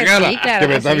viéndome Claro la que cara. sí, claro que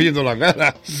me que está sí. viendo la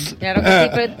cara. Claro que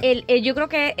sí, pero yo creo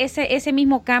que ese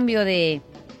mismo cambio de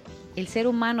el ser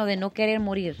humano de no querer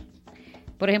morir.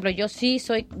 Por ejemplo, yo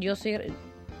soy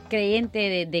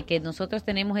creyente de que nosotros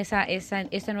tenemos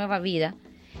esa nueva vida.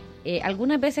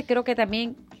 Algunas veces creo que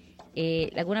también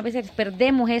algunas veces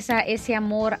perdemos ese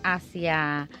amor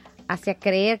hacia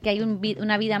creer que hay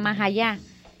una vida más allá.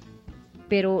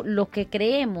 Pero los que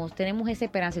creemos, tenemos esa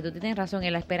esperanza, y tú tienes razón,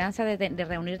 en la esperanza de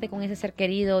reunirte con ese ser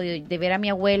querido, de ver a mi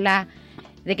abuela,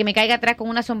 de que me caiga atrás con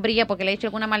una sombrilla porque le he hecho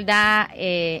alguna maldad,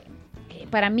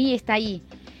 para mí está ahí.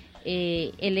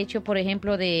 El hecho, por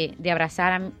ejemplo, de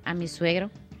abrazar a mi suegro,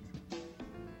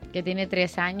 que tiene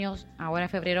 3 años, ahora en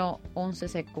febrero 11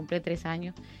 se cumple 3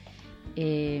 años.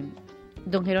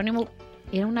 Don Jerónimo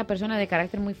era una persona de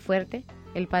carácter muy fuerte,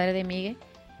 el padre de Miguel,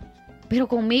 pero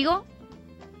conmigo,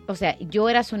 o sea, yo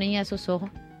era su niña de sus ojos,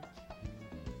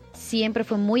 siempre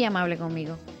fue muy amable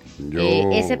conmigo.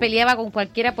 Él se peleaba con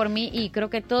cualquiera por mí, y creo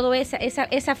que todo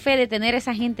esa fe de tener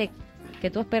esa gente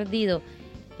que tú has perdido,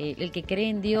 el que cree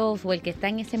en Dios o el que está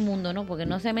en ese mundo, ¿no? Porque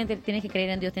no solamente tienes que creer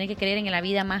en Dios, tienes que creer en la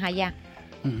vida más allá.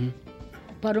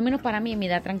 Por lo menos para mí me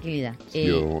da tranquilidad.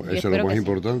 Eso es lo más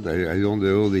importante. Ahí es donde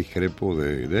yo discrepo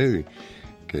de Eddy,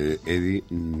 que Eddy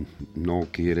no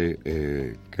quiere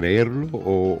creerlo,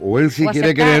 o él sí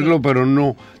quiere creerlo, pero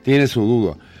no tiene su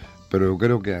duda. Pero yo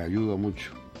creo que ayuda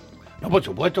mucho. No, por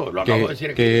supuesto, lo acabo de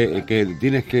decir. Que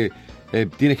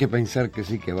tienes que pensar que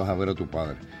sí, que vas a ver a tu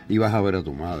padre, y vas a ver a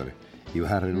tu madre, y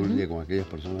vas a reunirte con aquellas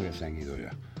personas que se han ido ya.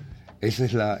 Ese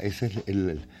es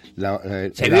el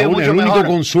único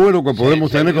consuelo que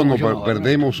podemos tener cuando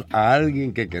perdemos a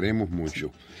alguien que queremos mucho.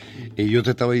 Y yo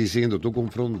te estaba diciendo, tú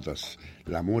confrontas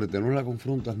la muerte, no la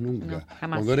confrontas nunca. No,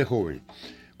 jamás. Cuando eres joven.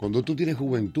 Cuando tú tienes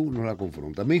juventud, no la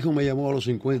confrontas. Mi hijo me llamó a los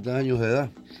 50 años de edad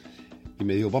y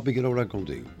me dijo, papi, quiero hablar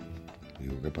contigo.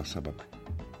 Digo, ¿qué pasa, papi?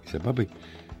 Dice, papi,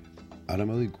 ahora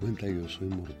me doy cuenta que yo soy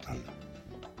mortal.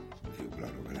 Digo,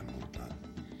 claro que eres mortal.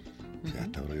 O sea,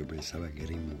 hasta ahora yo pensaba que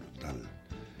era inmortal.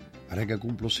 Ahora que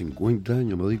cumplo 50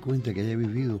 años, me doy cuenta que haya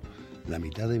vivido la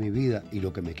mitad de mi vida, y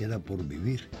lo que me queda por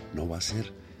vivir no va a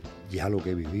ser ya lo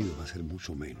que he vivido, va a ser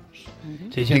mucho menos.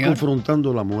 Sí, estoy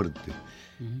confrontando la muerte.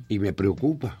 Y me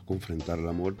preocupa confrontar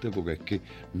la muerte, porque es que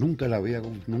nunca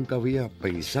había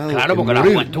pensado. Claro, porque morir.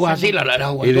 la juventud es así, la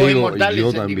juventud y digo, es inmortal.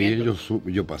 Yo también,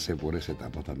 yo pasé por esa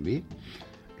etapa también.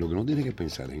 Lo que no tienes que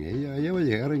pensar en ella va a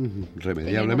llegar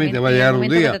irremediablemente, va a llegar un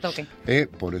día.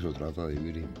 Por eso trata de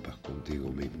vivir en paz contigo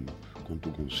mismo, con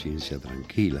tu conciencia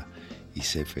tranquila, y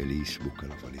sé feliz, busca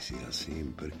la felicidad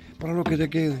siempre. Para lo que te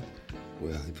quede,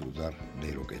 puedas disfrutar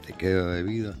de lo que te queda de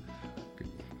vida,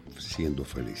 siendo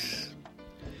feliz.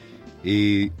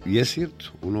 Y es cierto,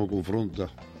 uno confronta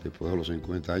después de los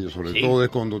 50 años, sobre todo es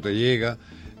cuando te llega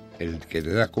el que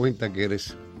te das cuenta que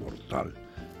eres mortal,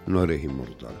 no eres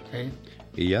inmortal.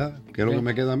 Y ya, ¿qué es lo que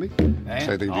me queda a mí?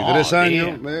 73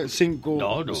 años,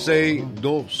 5, 6,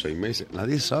 2, 6 meses,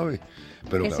 nadie sabe.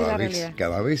 Pero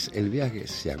cada vez el viaje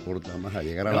se acorta más a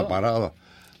llegar a la parada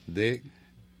de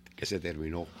que se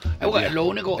terminó.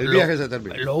 El viaje se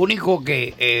terminó. Lo único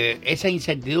que esa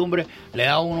incertidumbre le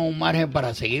da a uno un margen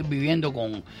para seguir viviendo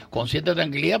con cierta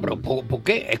tranquilidad. Pero ¿por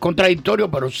qué? Es contradictorio,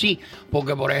 pero sí.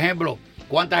 Porque, por ejemplo,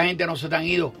 ¿cuánta gente no se te han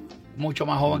ido? Mucho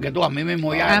más joven que tú, a mí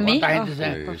mismo ya. ¿Cuánta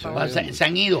gente se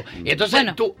han ido? Y entonces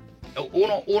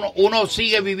uno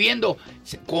sigue viviendo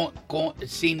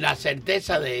sin la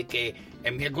certeza de que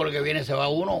el miércoles que viene se va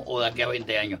uno, o de aquí a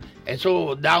 20 años.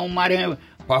 Eso da un margen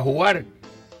para jugar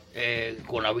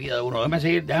con la vida de uno.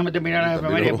 Déjame terminar la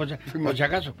efeméride por si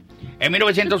acaso. En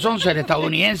 1911, el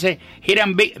estadounidense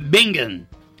Hiram Bingham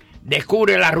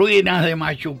descubre las ruinas de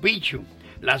Machu Picchu,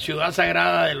 la ciudad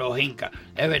sagrada de los incas.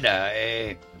 Es verdad,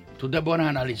 tú te pones a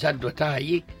analizar, tú estás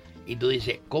allí y tú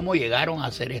dices, ¿cómo llegaron a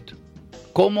hacer esto?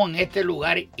 ¿Cómo en este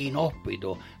lugar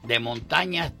inhóspito, de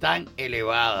montañas tan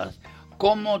elevadas,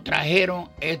 cómo trajeron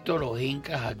esto los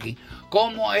incas aquí?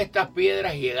 ¿Cómo estas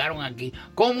piedras llegaron aquí?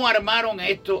 ¿Cómo armaron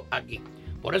esto aquí?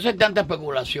 Por eso hay tanta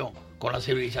especulación con las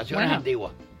civilizaciones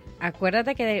antiguas.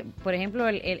 Acuérdate que, por ejemplo,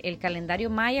 el calendario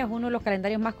maya es uno de los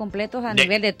calendarios más completos a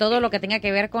nivel de todo lo que tenga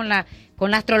que ver con la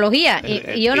astrología.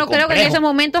 Y yo no creo que en esos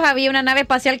momentos había una nave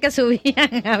espacial que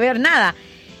subían a ver nada.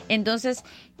 Entonces,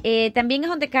 también es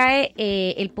donde cae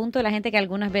el punto de la gente que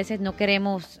algunas veces no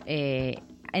queremos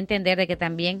entender de que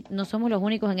también no somos los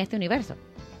únicos en este universo.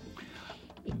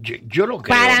 Yo lo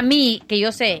creo. Para mí, que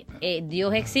yo sé,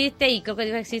 Dios existe y creo que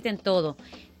Dios existe en todo,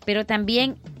 pero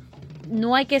también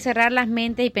no hay que cerrar las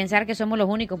mentes y pensar que somos los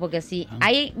únicos, porque si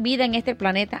hay vida en este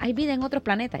planeta, hay vida en otros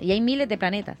planetas y hay miles de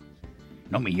planetas.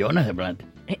 No, millones de planetas.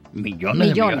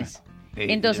 Millones.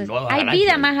 Entonces, hay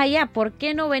vida más allá. ¿Por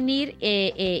qué no venir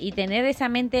y tener esa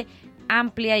mente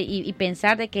amplia y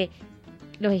pensar de que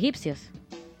los egipcios,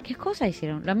 ¿qué cosa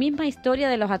hicieron? La misma historia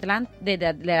de los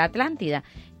de la Atlántida,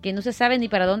 que no se sabe ni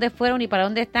para dónde fueron, ni para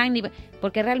dónde están,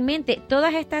 porque realmente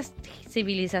todas estas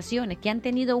civilizaciones que han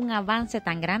tenido un avance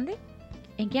tan grande,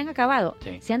 ¿en qué han acabado?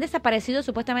 Sí. ¿Se han desaparecido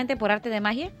supuestamente por arte de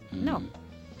magia? No.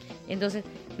 Entonces,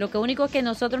 lo único es que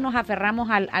nosotros nos aferramos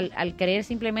al creer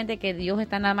simplemente que Dios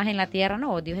está nada más en la tierra.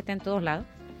 No, Dios está en todos lados.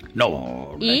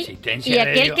 No, la existencia y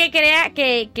aquel que crea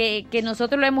que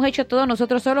nosotros lo hemos hecho todo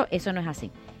nosotros solos, eso no es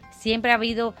así. Siempre ha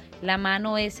habido la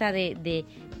mano esa de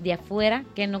afuera,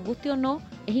 que nos guste o no,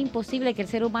 es imposible que el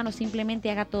ser humano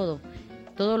simplemente haga todo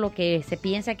lo que se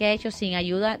piensa que ha hecho sin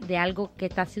ayuda de algo que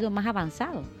ha sido más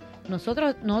avanzado.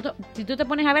 Nosotros, si tú te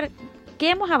pones a ver, ¿qué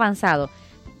hemos avanzado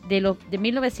de los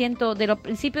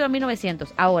principios de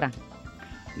 1900 ahora?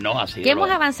 No, así. ¿Que hemos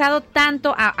avanzado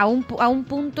tanto a un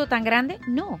punto tan grande?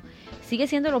 No. Sigue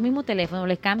siendo los mismos teléfonos,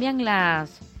 les cambian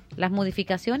las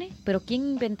modificaciones, pero ¿quién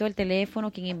inventó el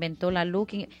teléfono? ¿Quién inventó la luz?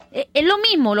 Es lo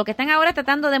mismo, lo que están ahora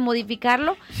tratando de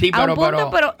modificarlo a un punto,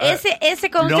 pero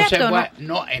ese concepto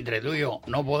no, entre tú y yo,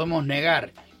 no podemos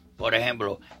negar, por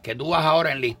ejemplo, que tú vas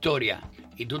ahora en la historia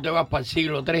y tú te vas para el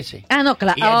siglo XIII. Ah, no,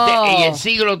 claro. Y el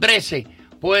siglo XIII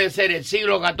puede ser el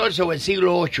siglo XIV o el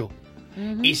siglo VIII.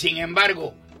 Y sin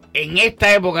embargo, en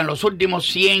esta época, en los últimos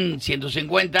 100,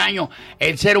 150 años,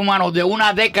 el ser humano de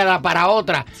una década para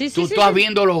otra, tú estás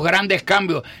viendo los grandes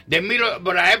cambios.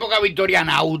 Por la época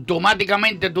victoriana,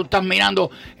 automáticamente tú estás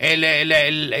mirando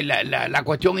la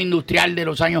cuestión industrial de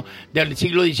los años del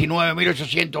siglo XIX,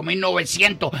 1800,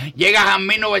 1900. Llegas a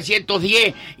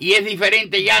 1910 y es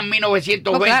diferente ya en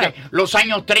 1920, los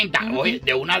años 30. Oye,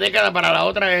 de una década para la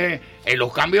otra,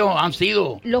 los cambios han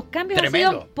sido tremendos. Han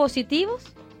sido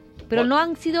positivos. Pero no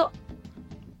han sido,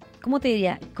 ¿cómo te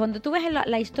diría? Cuando tú ves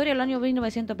la historia del año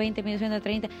 1920,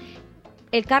 1930,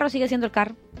 el carro sigue siendo el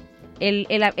carro.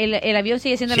 El avión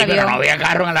sigue siendo el avión. Pero no había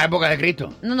carro en la época de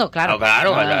Cristo. No, claro.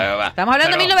 No. Estamos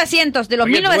hablando de 1900, de los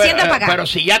 1900 para acá. Pero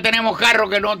si ya tenemos carro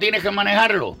que no tienes que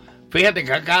manejarlo, fíjate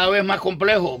que cada vez más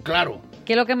complejo, claro.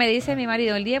 ¿Qué es lo que me dice mi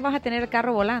marido? El día vas a tener el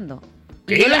carro volando.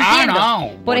 Sí, yo lo entiendo. No,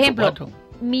 por ejemplo, supuesto.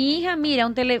 Mi hija mira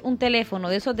un teléfono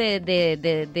de esos de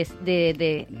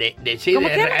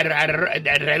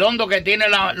redondo que tiene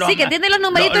que tiene los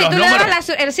numeritos y tú le das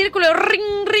el círculo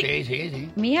ring. Sí.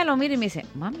 Mi hija lo mira y me dice,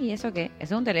 mami, ¿eso qué?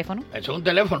 ¿Eso es un teléfono? Eso es un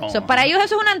teléfono. Para ellos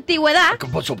eso es una antigüedad.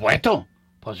 Por supuesto.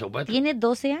 Tiene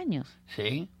 12 años.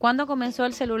 Sí. ¿Cuándo comenzó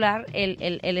el celular,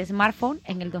 el smartphone?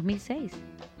 En el 2006.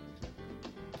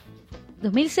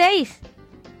 2006.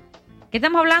 ¿Qué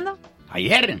estamos hablando?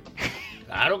 Ayer.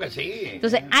 Claro que sí.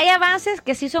 Entonces, hay avances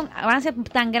que sí son avances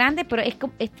tan grandes, pero es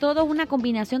todo una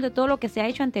combinación de todo lo que se ha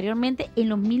hecho anteriormente en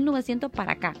los 1900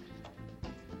 para acá.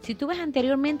 Si tú ves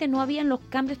anteriormente, no habían los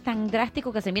cambios tan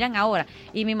drásticos que se miran ahora.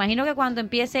 Y me imagino que cuando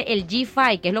empiece el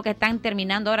G5, que es lo que están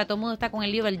terminando ahora, todo el mundo está con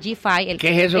el lío del G5. ¿Qué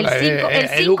es eso? El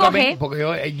 5G. Porque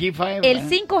yo, el G5. El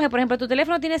 5G, por ejemplo, tu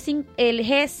teléfono tiene el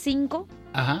G5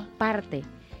 parte.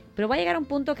 Pero va a llegar un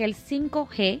punto que el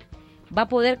 5G va a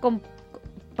poder...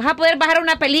 Vas a poder bajar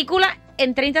una película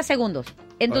en 30 segundos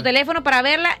en tu teléfono para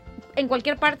verla en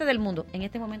cualquier parte del mundo. En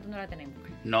este momento no la tenemos.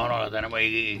 No la tenemos.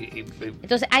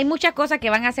 Entonces, hay muchas cosas que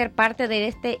van a ser parte de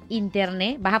este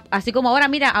internet. Así como ahora,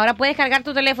 mira, ahora puedes cargar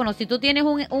tu teléfono. Si tú tienes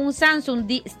un Samsung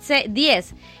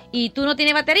 10 y tú no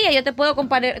tienes batería, yo te puedo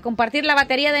compartir la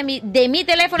batería de mi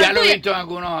teléfono. Ya lo he visto en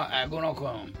algunos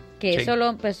con... Que eso lo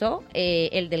empezó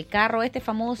el del carro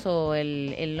famoso,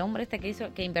 el hombre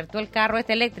que inventó el carro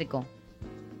eléctrico.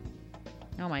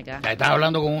 Oh my God. Estás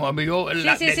hablando con un amigo de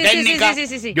técnica.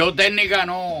 Sí. Yo técnica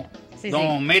no.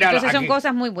 Mira. Entonces son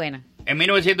cosas muy buenas. En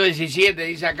 1917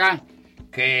 dice acá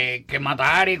que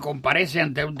Matahari comparece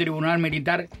ante un tribunal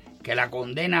militar que la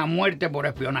condena a muerte por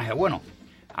espionaje. Bueno,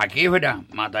 aquí es verdad,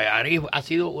 Matahari ha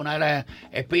sido una de las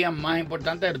espías más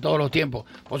importantes de todos los tiempos.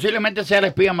 Posiblemente sea la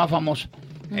espía más famosa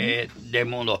del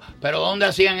mundo. Pero ¿dónde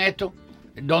hacían esto?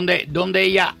 ¿Dónde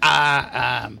ella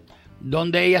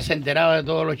donde ella se enteraba de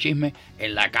todos los chismes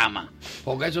en la cama.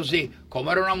 Porque eso sí,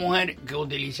 como era una mujer que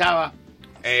utilizaba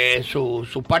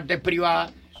sus partes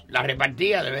privadas, la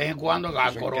repartía de vez en cuando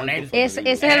a coronel. Ese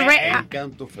es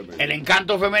el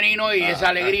encanto femenino y esa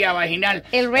alegría vaginal.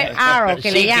 El red arrow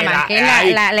que le llaman, que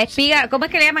es la espiga, ¿cómo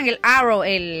es que le llaman? El arrow,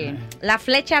 la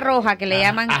flecha roja que le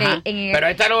llaman. Pero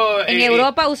en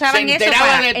Europa usaban eso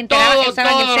para enterarse de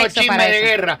todos los chismes de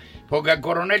guerra. Porque al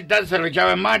coronel tal se lo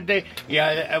echaba en martes y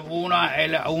a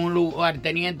un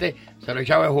lugarteniente se lo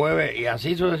echaba el jueves y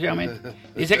así sucesivamente.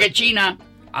 Dice que China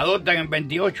adoptan en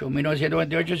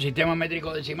 1928 el sistema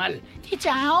métrico decimal.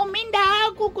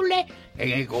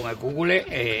 Con el cúcule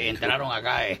entraron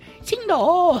acá.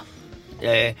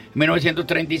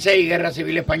 1936, Guerra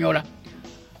Civil Española.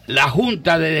 La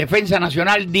Junta de Defensa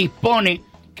Nacional dispone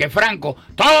que Franco,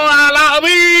 toda la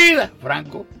vida,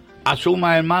 Franco,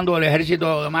 asuma el mando del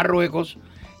ejército de Marruecos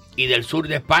y del sur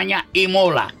de España y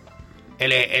Mola,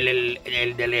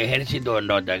 el del ejército del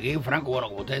norte. Aquí Franco, bueno,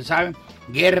 como ustedes saben,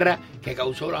 guerra que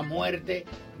causó la muerte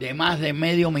de más de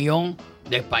 500,000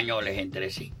 de españoles entre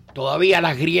sí. Todavía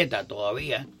las grietas,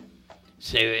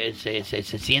 se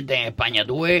sienten en España.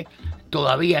 Tú ves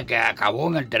todavía que acabó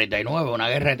en el 39, una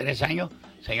guerra de 3 años,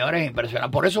 señores,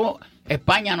 impresionante. Por eso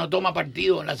España no toma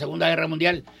partido en la Segunda Guerra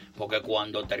Mundial, porque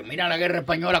cuando termina la Guerra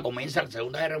Española comienza la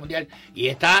Segunda Guerra Mundial y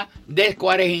está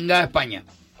descuarejingada España.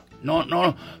 No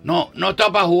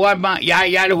está para jugar más, ya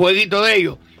el jueguito de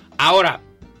ellos. Ahora,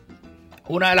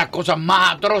 una de las cosas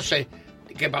más atroces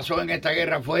que pasó en esta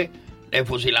guerra fue el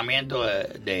fusilamiento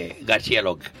de García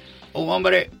Lorca. Un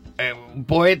hombre, un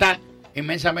poeta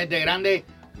inmensamente grande,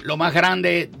 lo más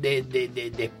grande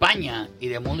de España y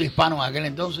del mundo hispano en aquel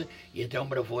entonces, y este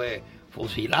hombre fue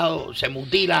fusilado. Se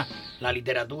mutila la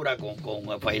literatura con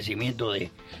el fallecimiento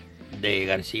de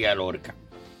García Lorca.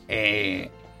 En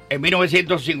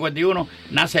 1951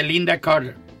 nace Linda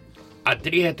Carter,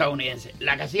 actriz estadounidense.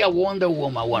 La que hacía Wonder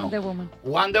Woman,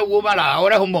 Wonder Woman, la de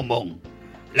ahora es un bombón.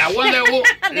 La Wonder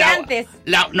Woman de antes.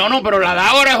 Pero la de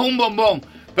ahora es un bombón.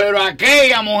 Pero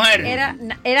aquella mujer era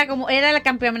el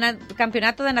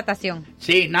campeonato de natación.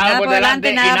 Sí, nada por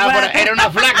delante y nada por atrás. Era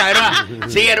una flaca,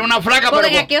 era una flaca. Porque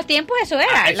pero en aquellos tiempos eso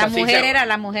era. La mujer era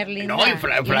la mujer linda. No,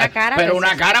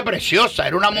 una cara preciosa,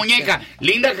 era una muñeca.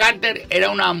 Linda Carter era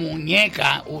una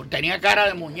muñeca, tenía cara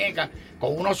de muñeca,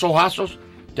 con unos ojazos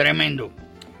tremendos.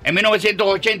 En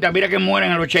 1980, mira que muere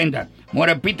en el 80,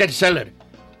 muere Peter Sellers,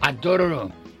 actor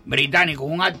británico,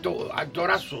 un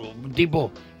actorazo, un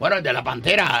tipo, bueno, de la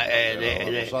Pantera,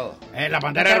 la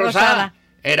Pantera Rosada,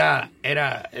 era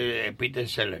Peter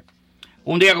Sellers.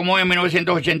 Un día como hoy, en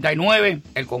 1989,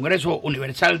 el Congreso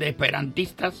Universal de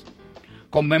Esperantistas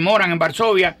conmemoran en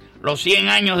Varsovia los 100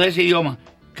 años de ese idioma,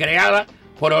 creada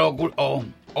por el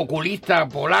oculista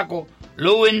polaco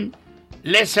Ludwig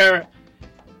Lesser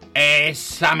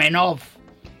Zamenhof.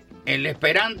 El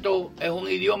esperanto es un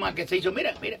idioma que se hizo,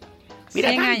 mira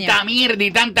tanta mierda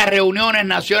y tantas reuniones,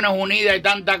 Naciones Unidas y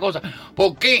tantas cosas.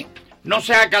 ¿Por qué no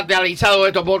se ha catalizado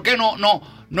esto? ¿Por qué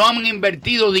no han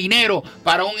invertido dinero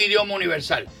para un idioma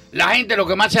universal? La gente, lo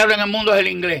que más se habla en el mundo es el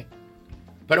inglés.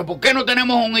 Pero ¿por qué no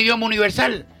tenemos un idioma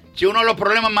universal? Si uno de los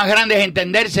problemas más grandes es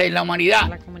entenderse en la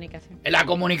humanidad. La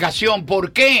comunicación.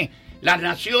 ¿Por qué las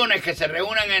naciones que se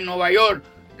reúnen en Nueva York,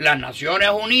 las Naciones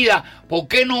Unidas, por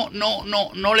qué no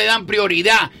le dan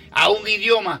prioridad a un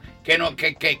idioma que nos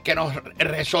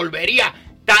resolvería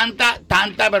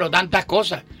tantas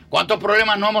cosas? ¿Cuántos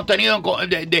problemas no hemos tenido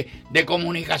de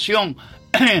comunicación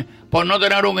por no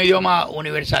tener un idioma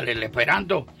universal? El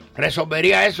esperanto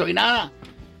resolvería eso y nada.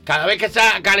 Cada vez que se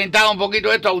ha calentado un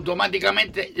poquito esto,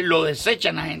 automáticamente lo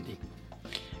desechan la gente.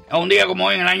 Un día como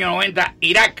hoy, en el año 90,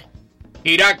 Irak,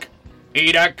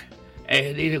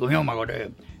 dice, coño, me acordé.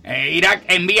 Irak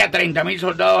envía 30,000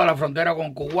 soldados a la frontera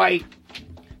con Kuwait.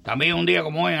 También un día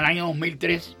como hoy, en el año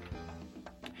 2003,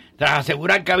 tras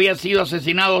asegurar que habían sido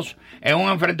asesinados en un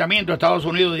enfrentamiento, Estados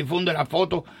Unidos difunde la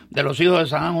foto de los hijos de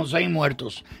Saddam Hussein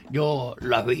muertos. Yo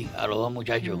las vi, a los dos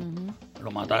muchachos,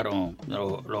 los mataron,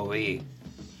 los vi.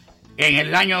 En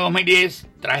el año 2010,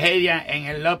 tragedia en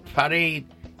el Love Parade,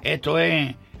 esto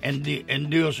es en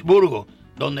Duisburgo,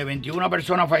 donde 21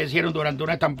 personas fallecieron durante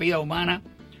una estampida humana.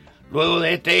 Luego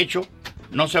de este hecho,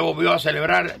 no se volvió a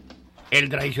celebrar el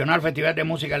tradicional festival de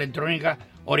música electrónica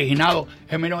originado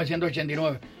en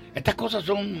 1989. Estas cosas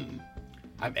son...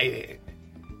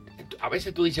 a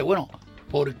veces tú dices, bueno,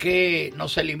 ¿por qué no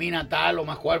se elimina tal o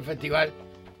más cual festival?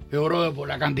 Yo creo por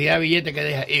la cantidad de billetes que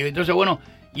deja. Y entonces, bueno,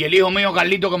 y el hijo mío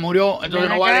Carlito que murió, entonces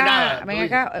no vale nada. Ven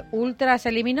acá, Ultra se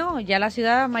eliminó, ya la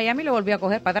ciudad de Miami lo volvió a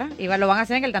coger para atrás y lo van a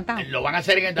hacer en el Downtown. Lo van a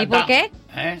hacer en el ¿Y Downtown. por qué?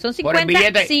 Son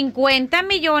 50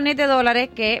 millones de dólares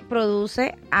que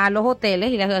produce a los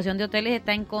hoteles, y la Asociación de Hoteles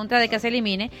está en contra de que se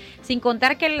elimine, sin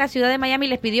contar que la ciudad de Miami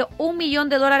les pidió $1 millón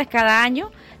cada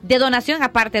año de donación,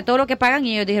 aparte de todo lo que pagan,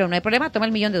 y ellos dijeron, no hay problema, toma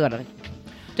 $1 millón.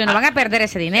 Entonces no van a perder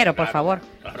ese dinero, por favor.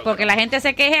 Porque la gente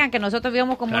se queje, aunque nosotros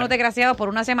vivimos como unos desgraciados por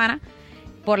una semana,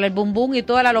 por el bum bum y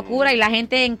toda la locura, y la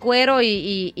gente en cuero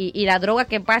y la droga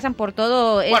que pasan por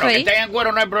todo eso. Bueno, que ahí. estén en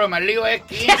cuero no hay problema, el lío es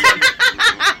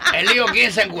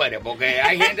quién se encuere, porque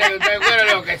hay gente que está en cuero y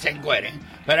digo que se encueren.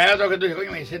 Pero hay otros que tú dices,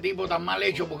 oye, ese tipo tan mal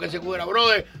hecho, ¿por qué se cuera,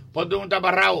 brother? Ponte un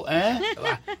taparrabo,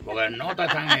 porque no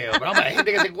están ellos. Pero hombre, hay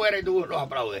gente que se cuera y tú los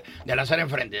aplaudes. De la sala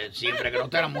enfrente, siempre que no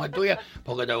esté la mujer tuya,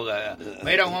 porque te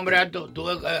mira, un hombre alto, tú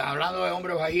hablando de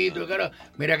hombres bajitos,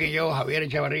 mira que yo, Javier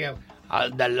Echevarría,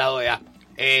 de al lado de allá.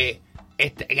 En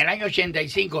el año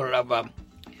 85,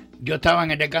 yo estaba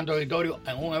en el Recanto Auditorio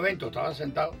en un evento, estaba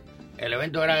sentado. El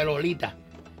evento era de Lolita.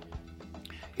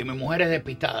 Y mi mujer es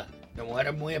despistada. Mi mujer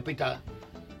es muy despistada.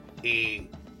 Y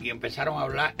empezó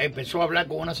a hablar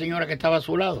con una señora que estaba a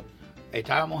su lado.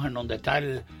 Estábamos en donde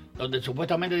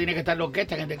supuestamente tiene que estar la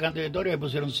orquesta, en el Recanto Auditorio, y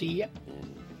pusieron silla.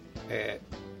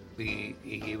 Y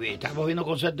estábamos viendo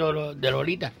conciertos de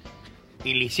Lolita.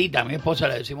 Y Lisita, mi esposa,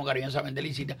 le decimos cariñosamente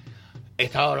Lisita,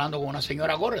 estaba hablando con una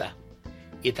señora gorda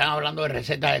y estaban hablando de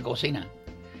recetas de cocina.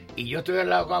 Y yo estoy al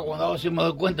lado acá, cuando así me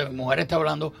doy cuenta, mi mujer está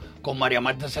hablando con María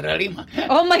Marta Serra Lima.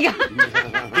 Oh my God.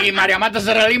 Y María Marta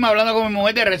Serra Lima hablando con mi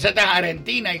mujer de recetas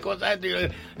argentinas y cosas de esto. Y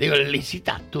yo digo,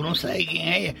 Lisita, tú no sabes quién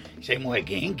es ella. Y dice, mujer,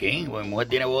 ¿quién? Porque mi mujer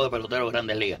tiene voz de pelotero de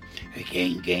Grandes Ligas.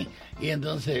 ¿Quién? Y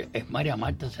entonces es María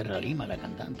Marta Serra Lima, la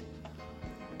cantante.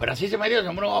 Pero así se me dio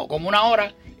como una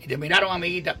hora y terminaron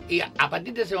amiguitas. Y a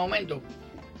partir de ese momento,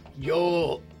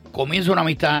 yo comienzo una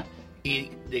amistad y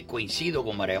coincido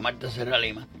con María Marta Serra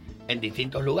Lima en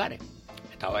distintos lugares.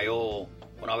 Estaba yo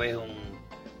una vez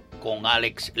con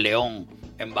Alex León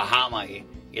en Bahamas y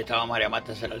estaba María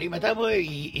Marta Serra Lima.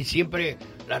 Y siempre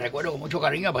la recuerdo con mucho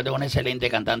cariño, aparte de una excelente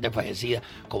cantante fallecida,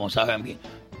 como saben bien.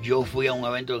 Yo fui a un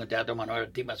evento en el Teatro Manuel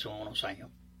Ortiz hace unos años,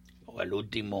 o el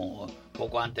último,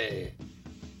 poco antes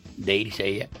de irse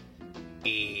ella.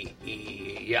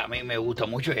 Y a mí me gusta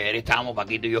mucho. Ayer estábamos,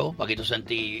 Paquito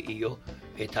Santí y yo,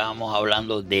 estábamos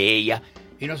hablando de ella.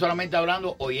 Y no solamente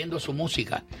hablando, oyendo su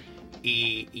música.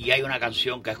 Y hay una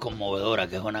canción que es conmovedora,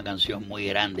 que es una canción muy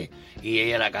grande. Y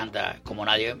ella la canta como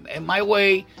nadie. En My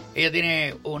Way, ella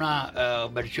tiene una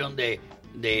versión de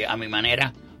A Mi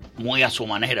Manera, muy a su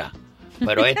manera.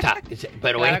 Pero esta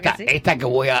que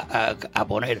voy a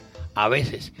poner a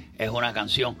veces es una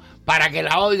canción para que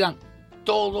la oigan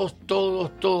todos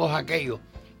aquellos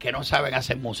que no saben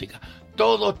hacer música.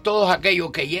 Todos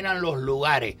aquellos que llenan los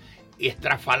lugares y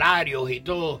estrafalarios y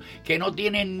todo, que no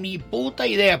tienen ni puta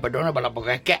idea, perdóname,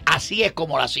 porque es que así es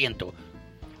como la siento,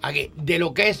 de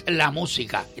lo que es la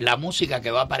música que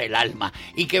va para el alma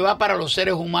y que va para los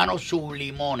seres humanos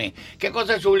sublimones. ¿Qué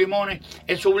cosa es sublimones?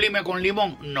 ¿Es sublime con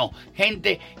limón? No,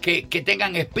 gente que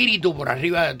tengan espíritu por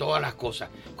arriba de todas las cosas.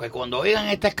 Pues cuando oigan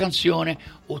estas canciones,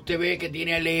 usted ve que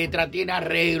tiene letra, tiene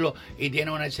arreglo y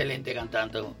tiene una excelente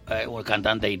cantante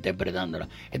interpretándola.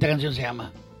 Esta canción se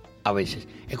llama A Veces.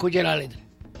 Escuche la letra.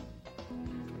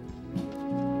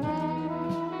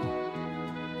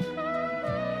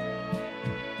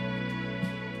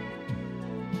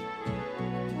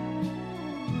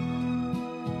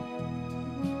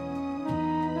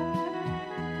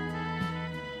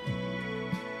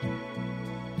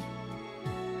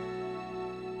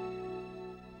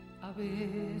 A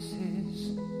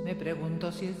veces me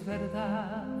pregunto si es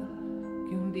verdad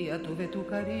que un día tuve tu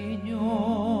cariño.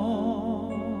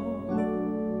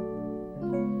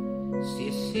 Si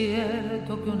es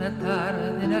cierto que una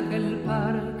tarde en aquel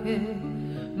parque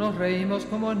nos reímos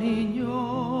como niños.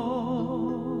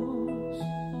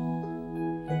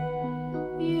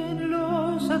 Y en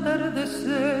los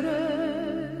atardeceres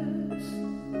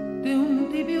de un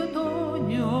tibio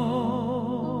otoño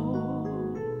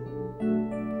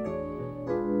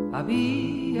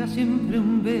había siempre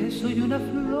un beso y una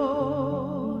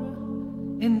flor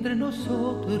entre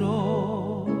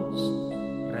nosotros.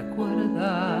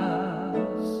 ¿Recuerdas?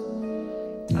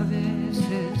 A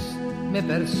veces me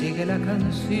persigue la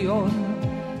canción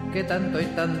que tanto y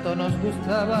tanto nos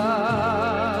gustaba,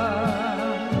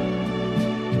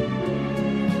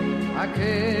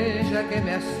 aquella que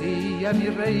me hacía a mí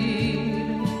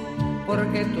reír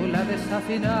porque tú la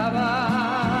desafinabas.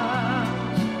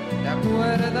 ¿Te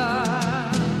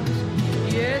acuerdas?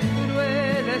 Y es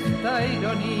cruel esta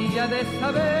ironía de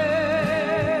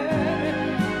saber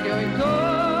hoy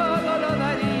todo lo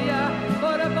daría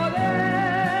por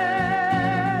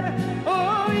poder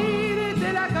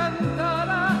oírte la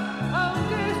cantada,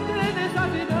 aunque esté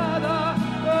desafinada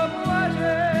como ayer.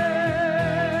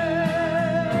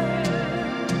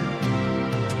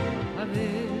 A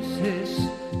veces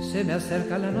se me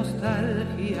acerca la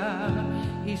nostalgia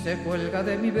y se cuelga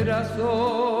de mi brazo.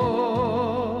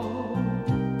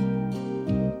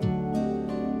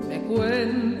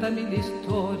 Cuenta mil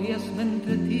historias, me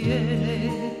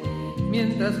entretiene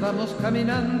mientras vamos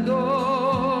caminando,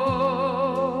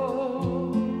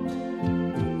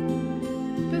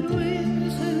 pero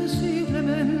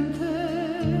insensiblemente,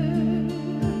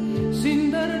 sin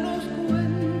darnos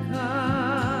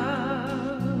cuenta,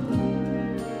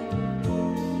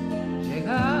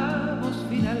 llegamos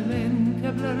finalmente a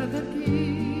hablar de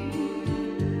ti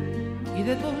y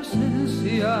de tu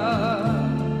ausencia.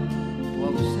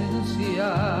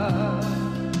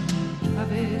 A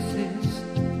veces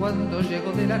cuando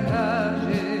llego de la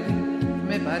calle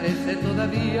me parece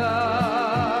todavía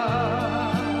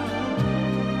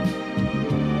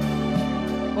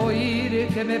oír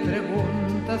que me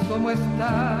preguntas cómo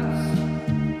estás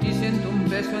y siento un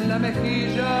beso en la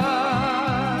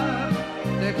mejilla,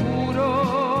 te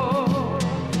juro.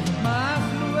 Mas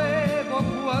luego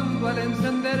cuando al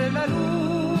encender la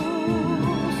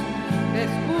luz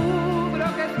descubro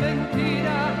que es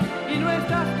mentira y no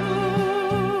estás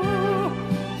tú,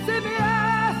 se me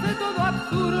hace todo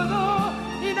absurdo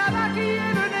y nada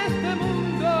quiero en este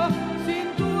mundo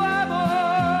sin tu amor.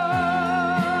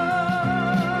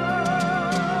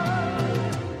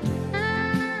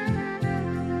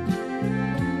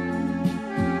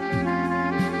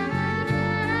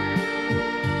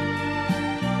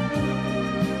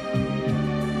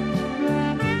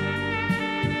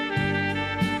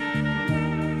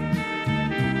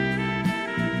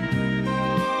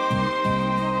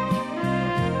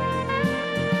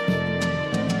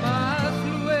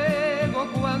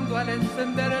 Al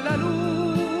encender la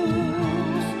luz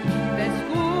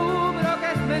descubro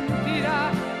que es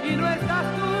mentira y no estás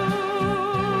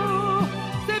tú,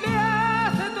 se me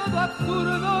hace todo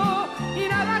absurdo y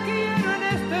nada quiero en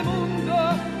este mundo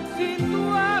sin tu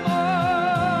amor.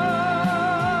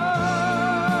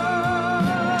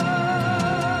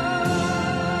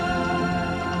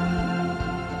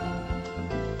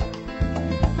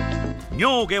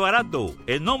 ¡No, qué barato!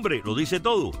 El nombre lo dice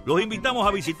todo. Los invitamos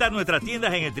a visitar nuestras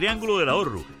tiendas en el Triángulo del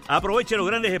Ahorro. Aproveche los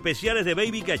grandes especiales de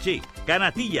Baby Caché,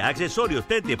 canastillas, accesorios,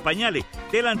 tetes, pañales,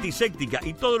 tela antiséptica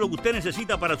y todo lo que usted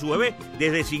necesita para su bebé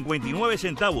desde 59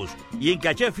 centavos. Y en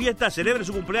Caché Fiesta celebre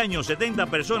su cumpleaños, 70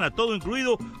 personas, todo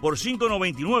incluido por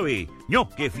 $5.99. ¡No,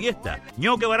 qué fiesta!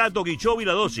 ¡No, qué barato! Okeechobee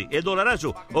la 12, El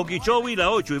Dolarazo, Okeechobee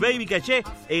la 8 y Baby Caché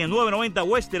en el 990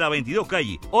 West de la 22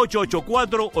 calle.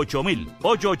 884-8000.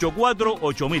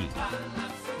 884-8000.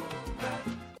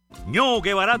 ¡No,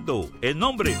 qué barato! El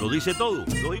nombre lo dice todo.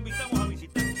 Los invitamos a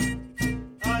visitar.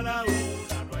 A la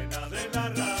una no hay nada en la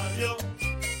radio.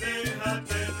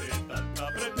 Déjate de tanta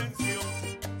pretensión.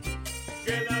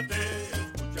 Quédate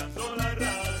escuchando la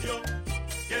radio,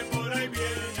 que por ahí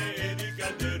viene Eddy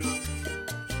Calderón.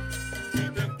 Si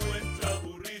te encuentras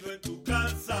aburrido en tu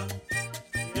casa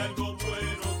y algo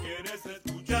bueno quieres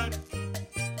escuchar,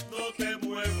 no te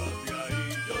muevas de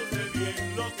ahí. Yo sé bien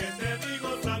lo que te digo,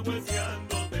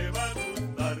 Sawesiando te va a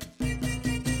gustar.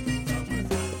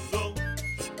 Sawesiando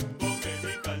con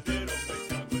Eddy Calderón,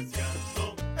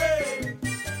 Sawesiando.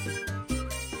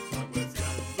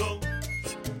 Sawesiando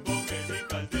con Eddy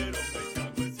Calderón,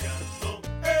 Sawesiando.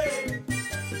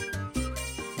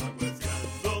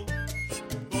 Sawesiando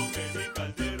con Eddy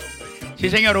Calderón. Sí,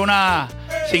 señor, una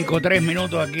 5-3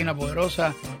 minutos aquí en La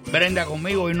Poderosa. Brenda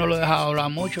conmigo, hoy no lo he dejado hablar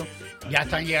mucho. Ya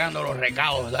están llegando los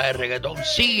recados de reggaetón.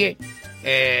 Sigue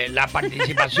la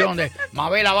participación de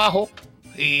Mabel abajo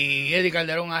y Eddy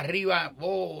Calderón arriba.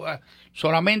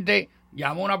 Solamente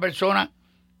llamó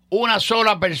una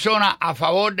sola persona a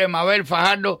favor de Mabel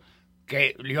Fajardo,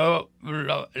 que yo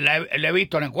le he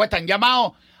visto en la encuesta. Han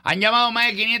llamado más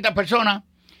de 500 personas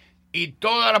y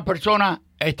todas las personas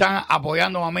están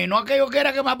apoyando a mí. No es que yo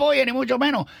quiera que me apoyen, ni mucho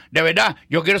menos. De verdad,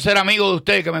 yo quiero ser amigo de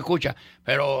ustedes que me escuchan.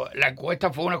 Pero la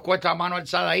encuesta fue una encuesta a mano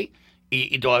alzada ahí.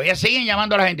 Y todavía siguen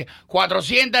llamando a la gente.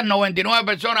 499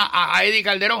 personas a Eddy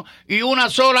Calderón y una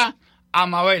sola a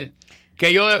Mabel,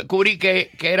 que yo descubrí que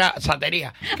era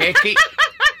satería. Que es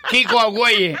Kiko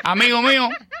Agüelle, amigo mío,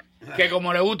 que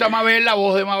como le gusta a Mabel, la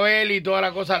voz de Mabel y toda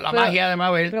la cosa, magia de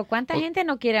Mabel. Pero ¿cuánta gente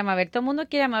no quiere a Mabel? Todo el mundo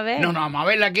quiere a Mabel. No, a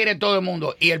Mabel la quiere todo el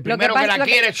mundo. Y el primero que la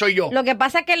quiere soy yo. Lo que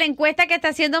pasa es que la encuesta que está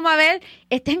haciendo Mabel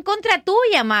está en contra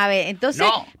tuya, Mabel. Entonces,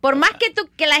 por más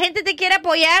que la gente te quiera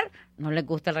apoyar, no les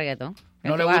gusta el reggaetón.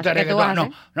 No le gusta el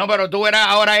reggaetón. No, pero tú verás,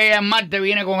 ahora ella en martes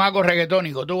viene con algo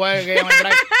reggaetónico. Tú vas a ver que ella me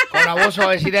trae con la voz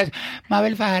suavecita.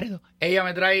 Mabel Fajardo. Ella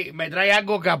me trae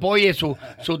algo que apoye su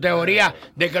teoría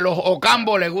de que los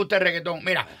ocambos les gusta el reggaetón.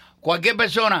 Mira, cualquier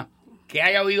persona que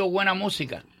haya oído buena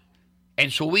música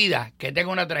en su vida, que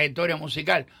tenga una trayectoria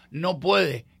musical, no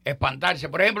puede espantarse.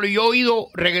 Por ejemplo, yo he oído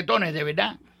reggaetones, de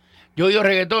verdad. Yo he oído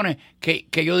reggaetones que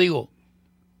yo digo,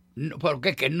 porque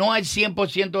es que no el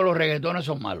 100% de los reggaetones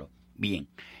son malos. Bien.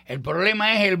 El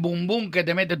problema es el bum bum que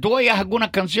te mete. Tú oyes algunas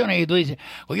canciones y tú dices,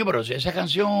 oye, pero si esa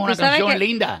canción es una canción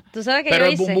linda. Tú sabes que pero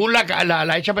el bum bum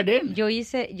la echa a perder. Yo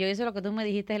hice lo que tú me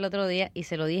dijiste el otro día y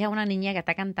se lo dije a una niña que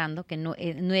está cantando, que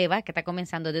nueva, que está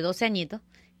comenzando, de 12 añitos,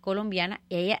 colombiana,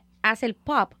 y ella hace el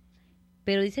pop,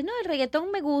 pero dice, no, el reggaetón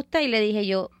me gusta, y le dije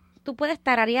yo, ¿tú puedes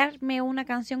tararearme una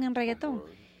canción en reggaetón?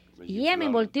 Y ella me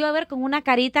volteó a ver con una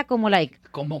carita como like.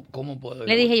 ¿Cómo puedo?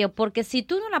 Le dije yo, porque si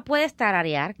tú no la puedes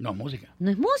tararear, no es música. No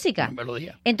es música. No es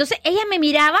melodía. Entonces ella me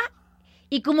miraba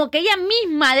y como que ella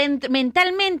misma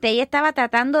mentalmente ella estaba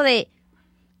tratando de,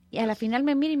 y a la final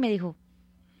me mira y me dijo,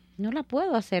 no la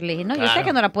puedo hacer. Le dije, no, yo sé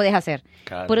que no la puedes hacer.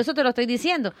 Claro. Por eso te lo estoy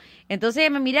diciendo. Entonces ella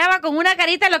me miraba con una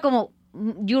carita como,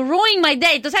 you ruined my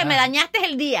day. Entonces me dañaste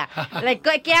el día.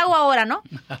 ¿Qué hago ahora, no?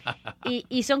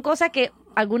 Y son cosas que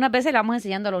algunas veces le vamos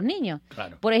enseñando a los niños.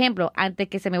 Claro. Por ejemplo, antes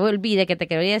que se me olvide, que te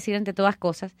quería decir entre todas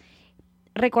cosas,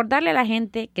 recordarle a la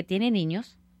gente que tiene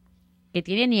niños, que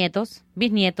tiene nietos,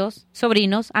 bisnietos,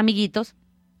 sobrinos, amiguitos,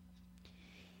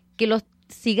 que los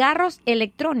cigarros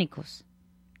electrónicos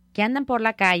que andan por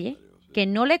la calle, que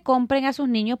no le compren a sus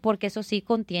niños porque eso sí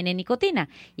contiene nicotina.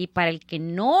 Y para el que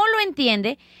no lo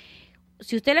entiende,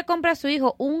 si usted le compra a su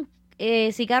hijo un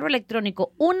cigarro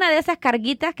electrónico, una de esas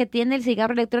carguitas que tiene el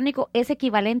cigarro electrónico es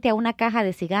equivalente a una caja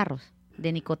de cigarros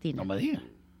de nicotina. No me diga.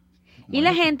 Y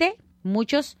la gente,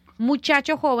 muchos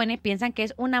muchachos jóvenes piensan que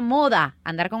es una moda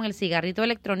andar con el cigarrito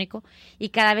electrónico, y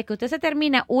cada vez que usted se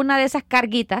termina una de esas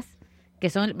carguitas, que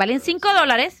valen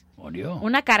 $5,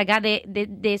 una carga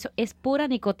de eso, es pura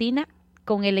nicotina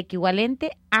con el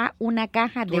equivalente a una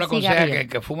caja de cigarrillos. ¿Tú le aconsejas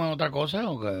que fumen otra cosa?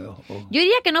 Yo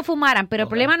diría que no fumaran, pero el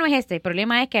problema no es este. El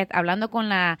problema es que, hablando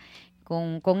con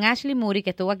Ashley Moody, que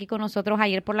estuvo aquí con nosotros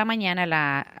ayer por la mañana,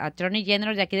 la Attorney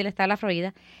General de aquí del estado de la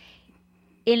Florida,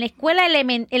 en la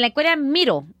escuela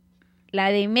Miro, la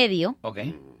de medio,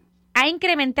 ha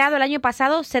incrementado el año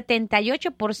pasado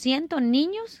 78%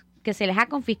 niños que se les ha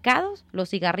confiscado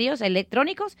los cigarrillos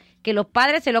electrónicos, que los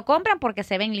padres se lo compran porque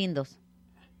se ven lindos.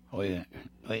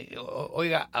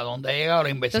 Oiga, ¿a dónde ha llegado la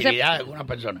imbecilidad de algunas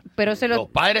personas? Pero los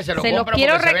padres se lo compran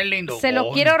porque se ven lindos. Se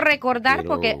los quiero recordar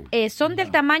porque son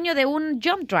del tamaño de un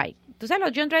jump drive. ¿Tú sabes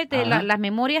los jump drive de las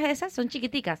memorias esas? Son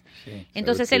chiquiticas. Sí.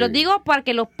 Entonces se los digo para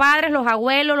que los padres, los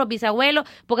abuelos, los bisabuelos,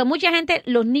 porque mucha gente,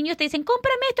 los niños te dicen,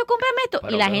 cómprame esto.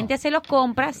 Pero, y la gente se los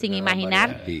compra sin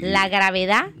imaginar la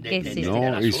gravedad que existe.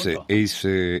 No,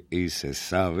 y se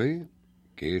sabe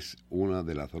que es una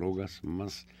de las drogas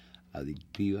más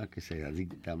adictiva, que se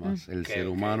adicta más el ser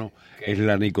humano, es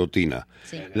la nicotina.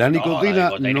 Sí. La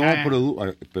nicotina no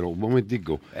produce, pero un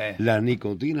momentico, la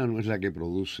nicotina no es la que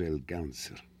produce el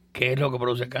cáncer. ¿Qué es lo que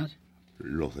produce el cáncer?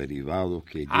 Los derivados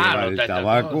que lleva el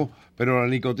tabaco, pero la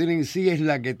nicotina en sí es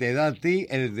la que te da a ti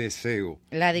el deseo.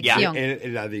 La adicción.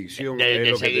 La adicción es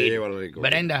lo que te lleva a la nicotina.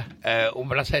 Brenda, un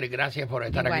placer, gracias por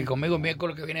estar aquí conmigo. El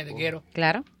miércoles que viene te quiero.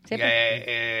 Claro.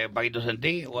 Paquito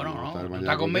Sentí, bueno, no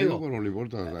está conmigo. Pero no le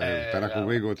importa, estarás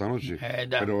conmigo esta noche.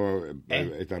 Pero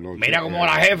esta noche. Mira cómo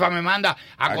la jefa me manda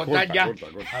a cortar ya. Corta.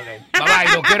 Okay.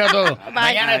 Bye, los quiero a todos.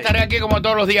 Mañana estaré aquí como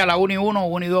todos los días, a la 1 y 1,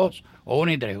 1 y 2 o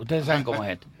 1 y 3. Ustedes saben cómo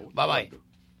es esto. Bye.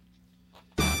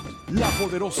 La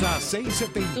poderosa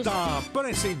 670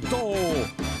 presentó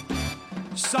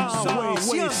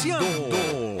Sawesiando.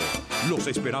 Los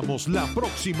esperamos la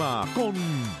próxima con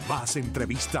más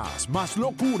entrevistas, más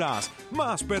locuras,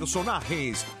 más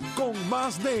personajes, con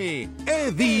más de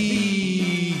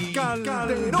Eddy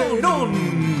Calderón.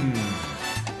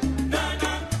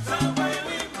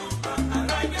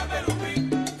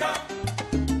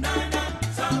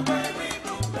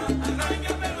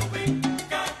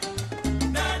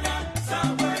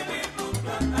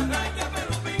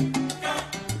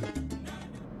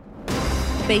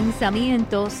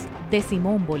 Pensamientos de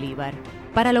Simón Bolívar.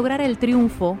 Para lograr el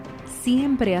triunfo,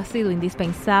 siempre ha sido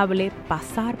indispensable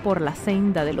pasar por la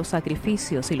senda de los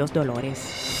sacrificios y los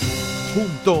dolores.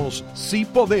 Juntos sí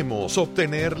podemos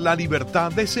obtener la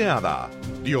libertad deseada.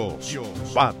 Dios,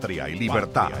 patria y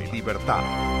libertad.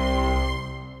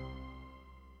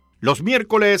 Los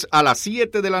miércoles a las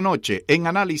 7 de la noche en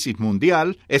Análisis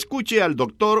Mundial, escuche al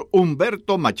doctor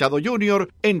Humberto Machado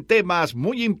Jr. en temas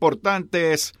muy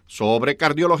importantes sobre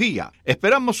cardiología.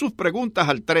 Esperamos sus preguntas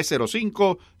al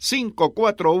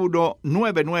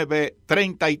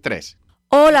 305-541-9933.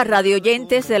 Hola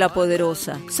radioyentes de La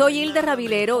Poderosa, soy Hilda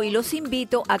Ravilero y los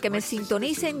invito a que me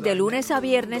sintonicen de lunes a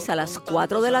viernes a las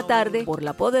 4 de la tarde por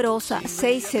La Poderosa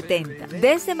 670.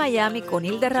 Desde Miami con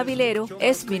Hilda Ravilero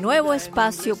es mi nuevo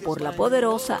espacio por La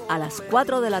Poderosa a las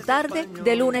 4 de la tarde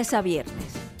de lunes a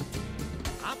viernes.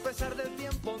 A pesar del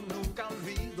tiempo nunca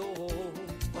olvido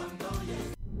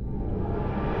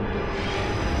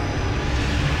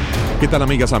 ¿Qué tal,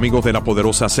 amigas, amigos de La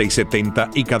Poderosa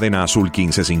 670 y Cadena Azul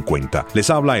 1550?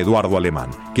 Les habla Eduardo Alemán.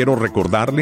 Quiero recordarles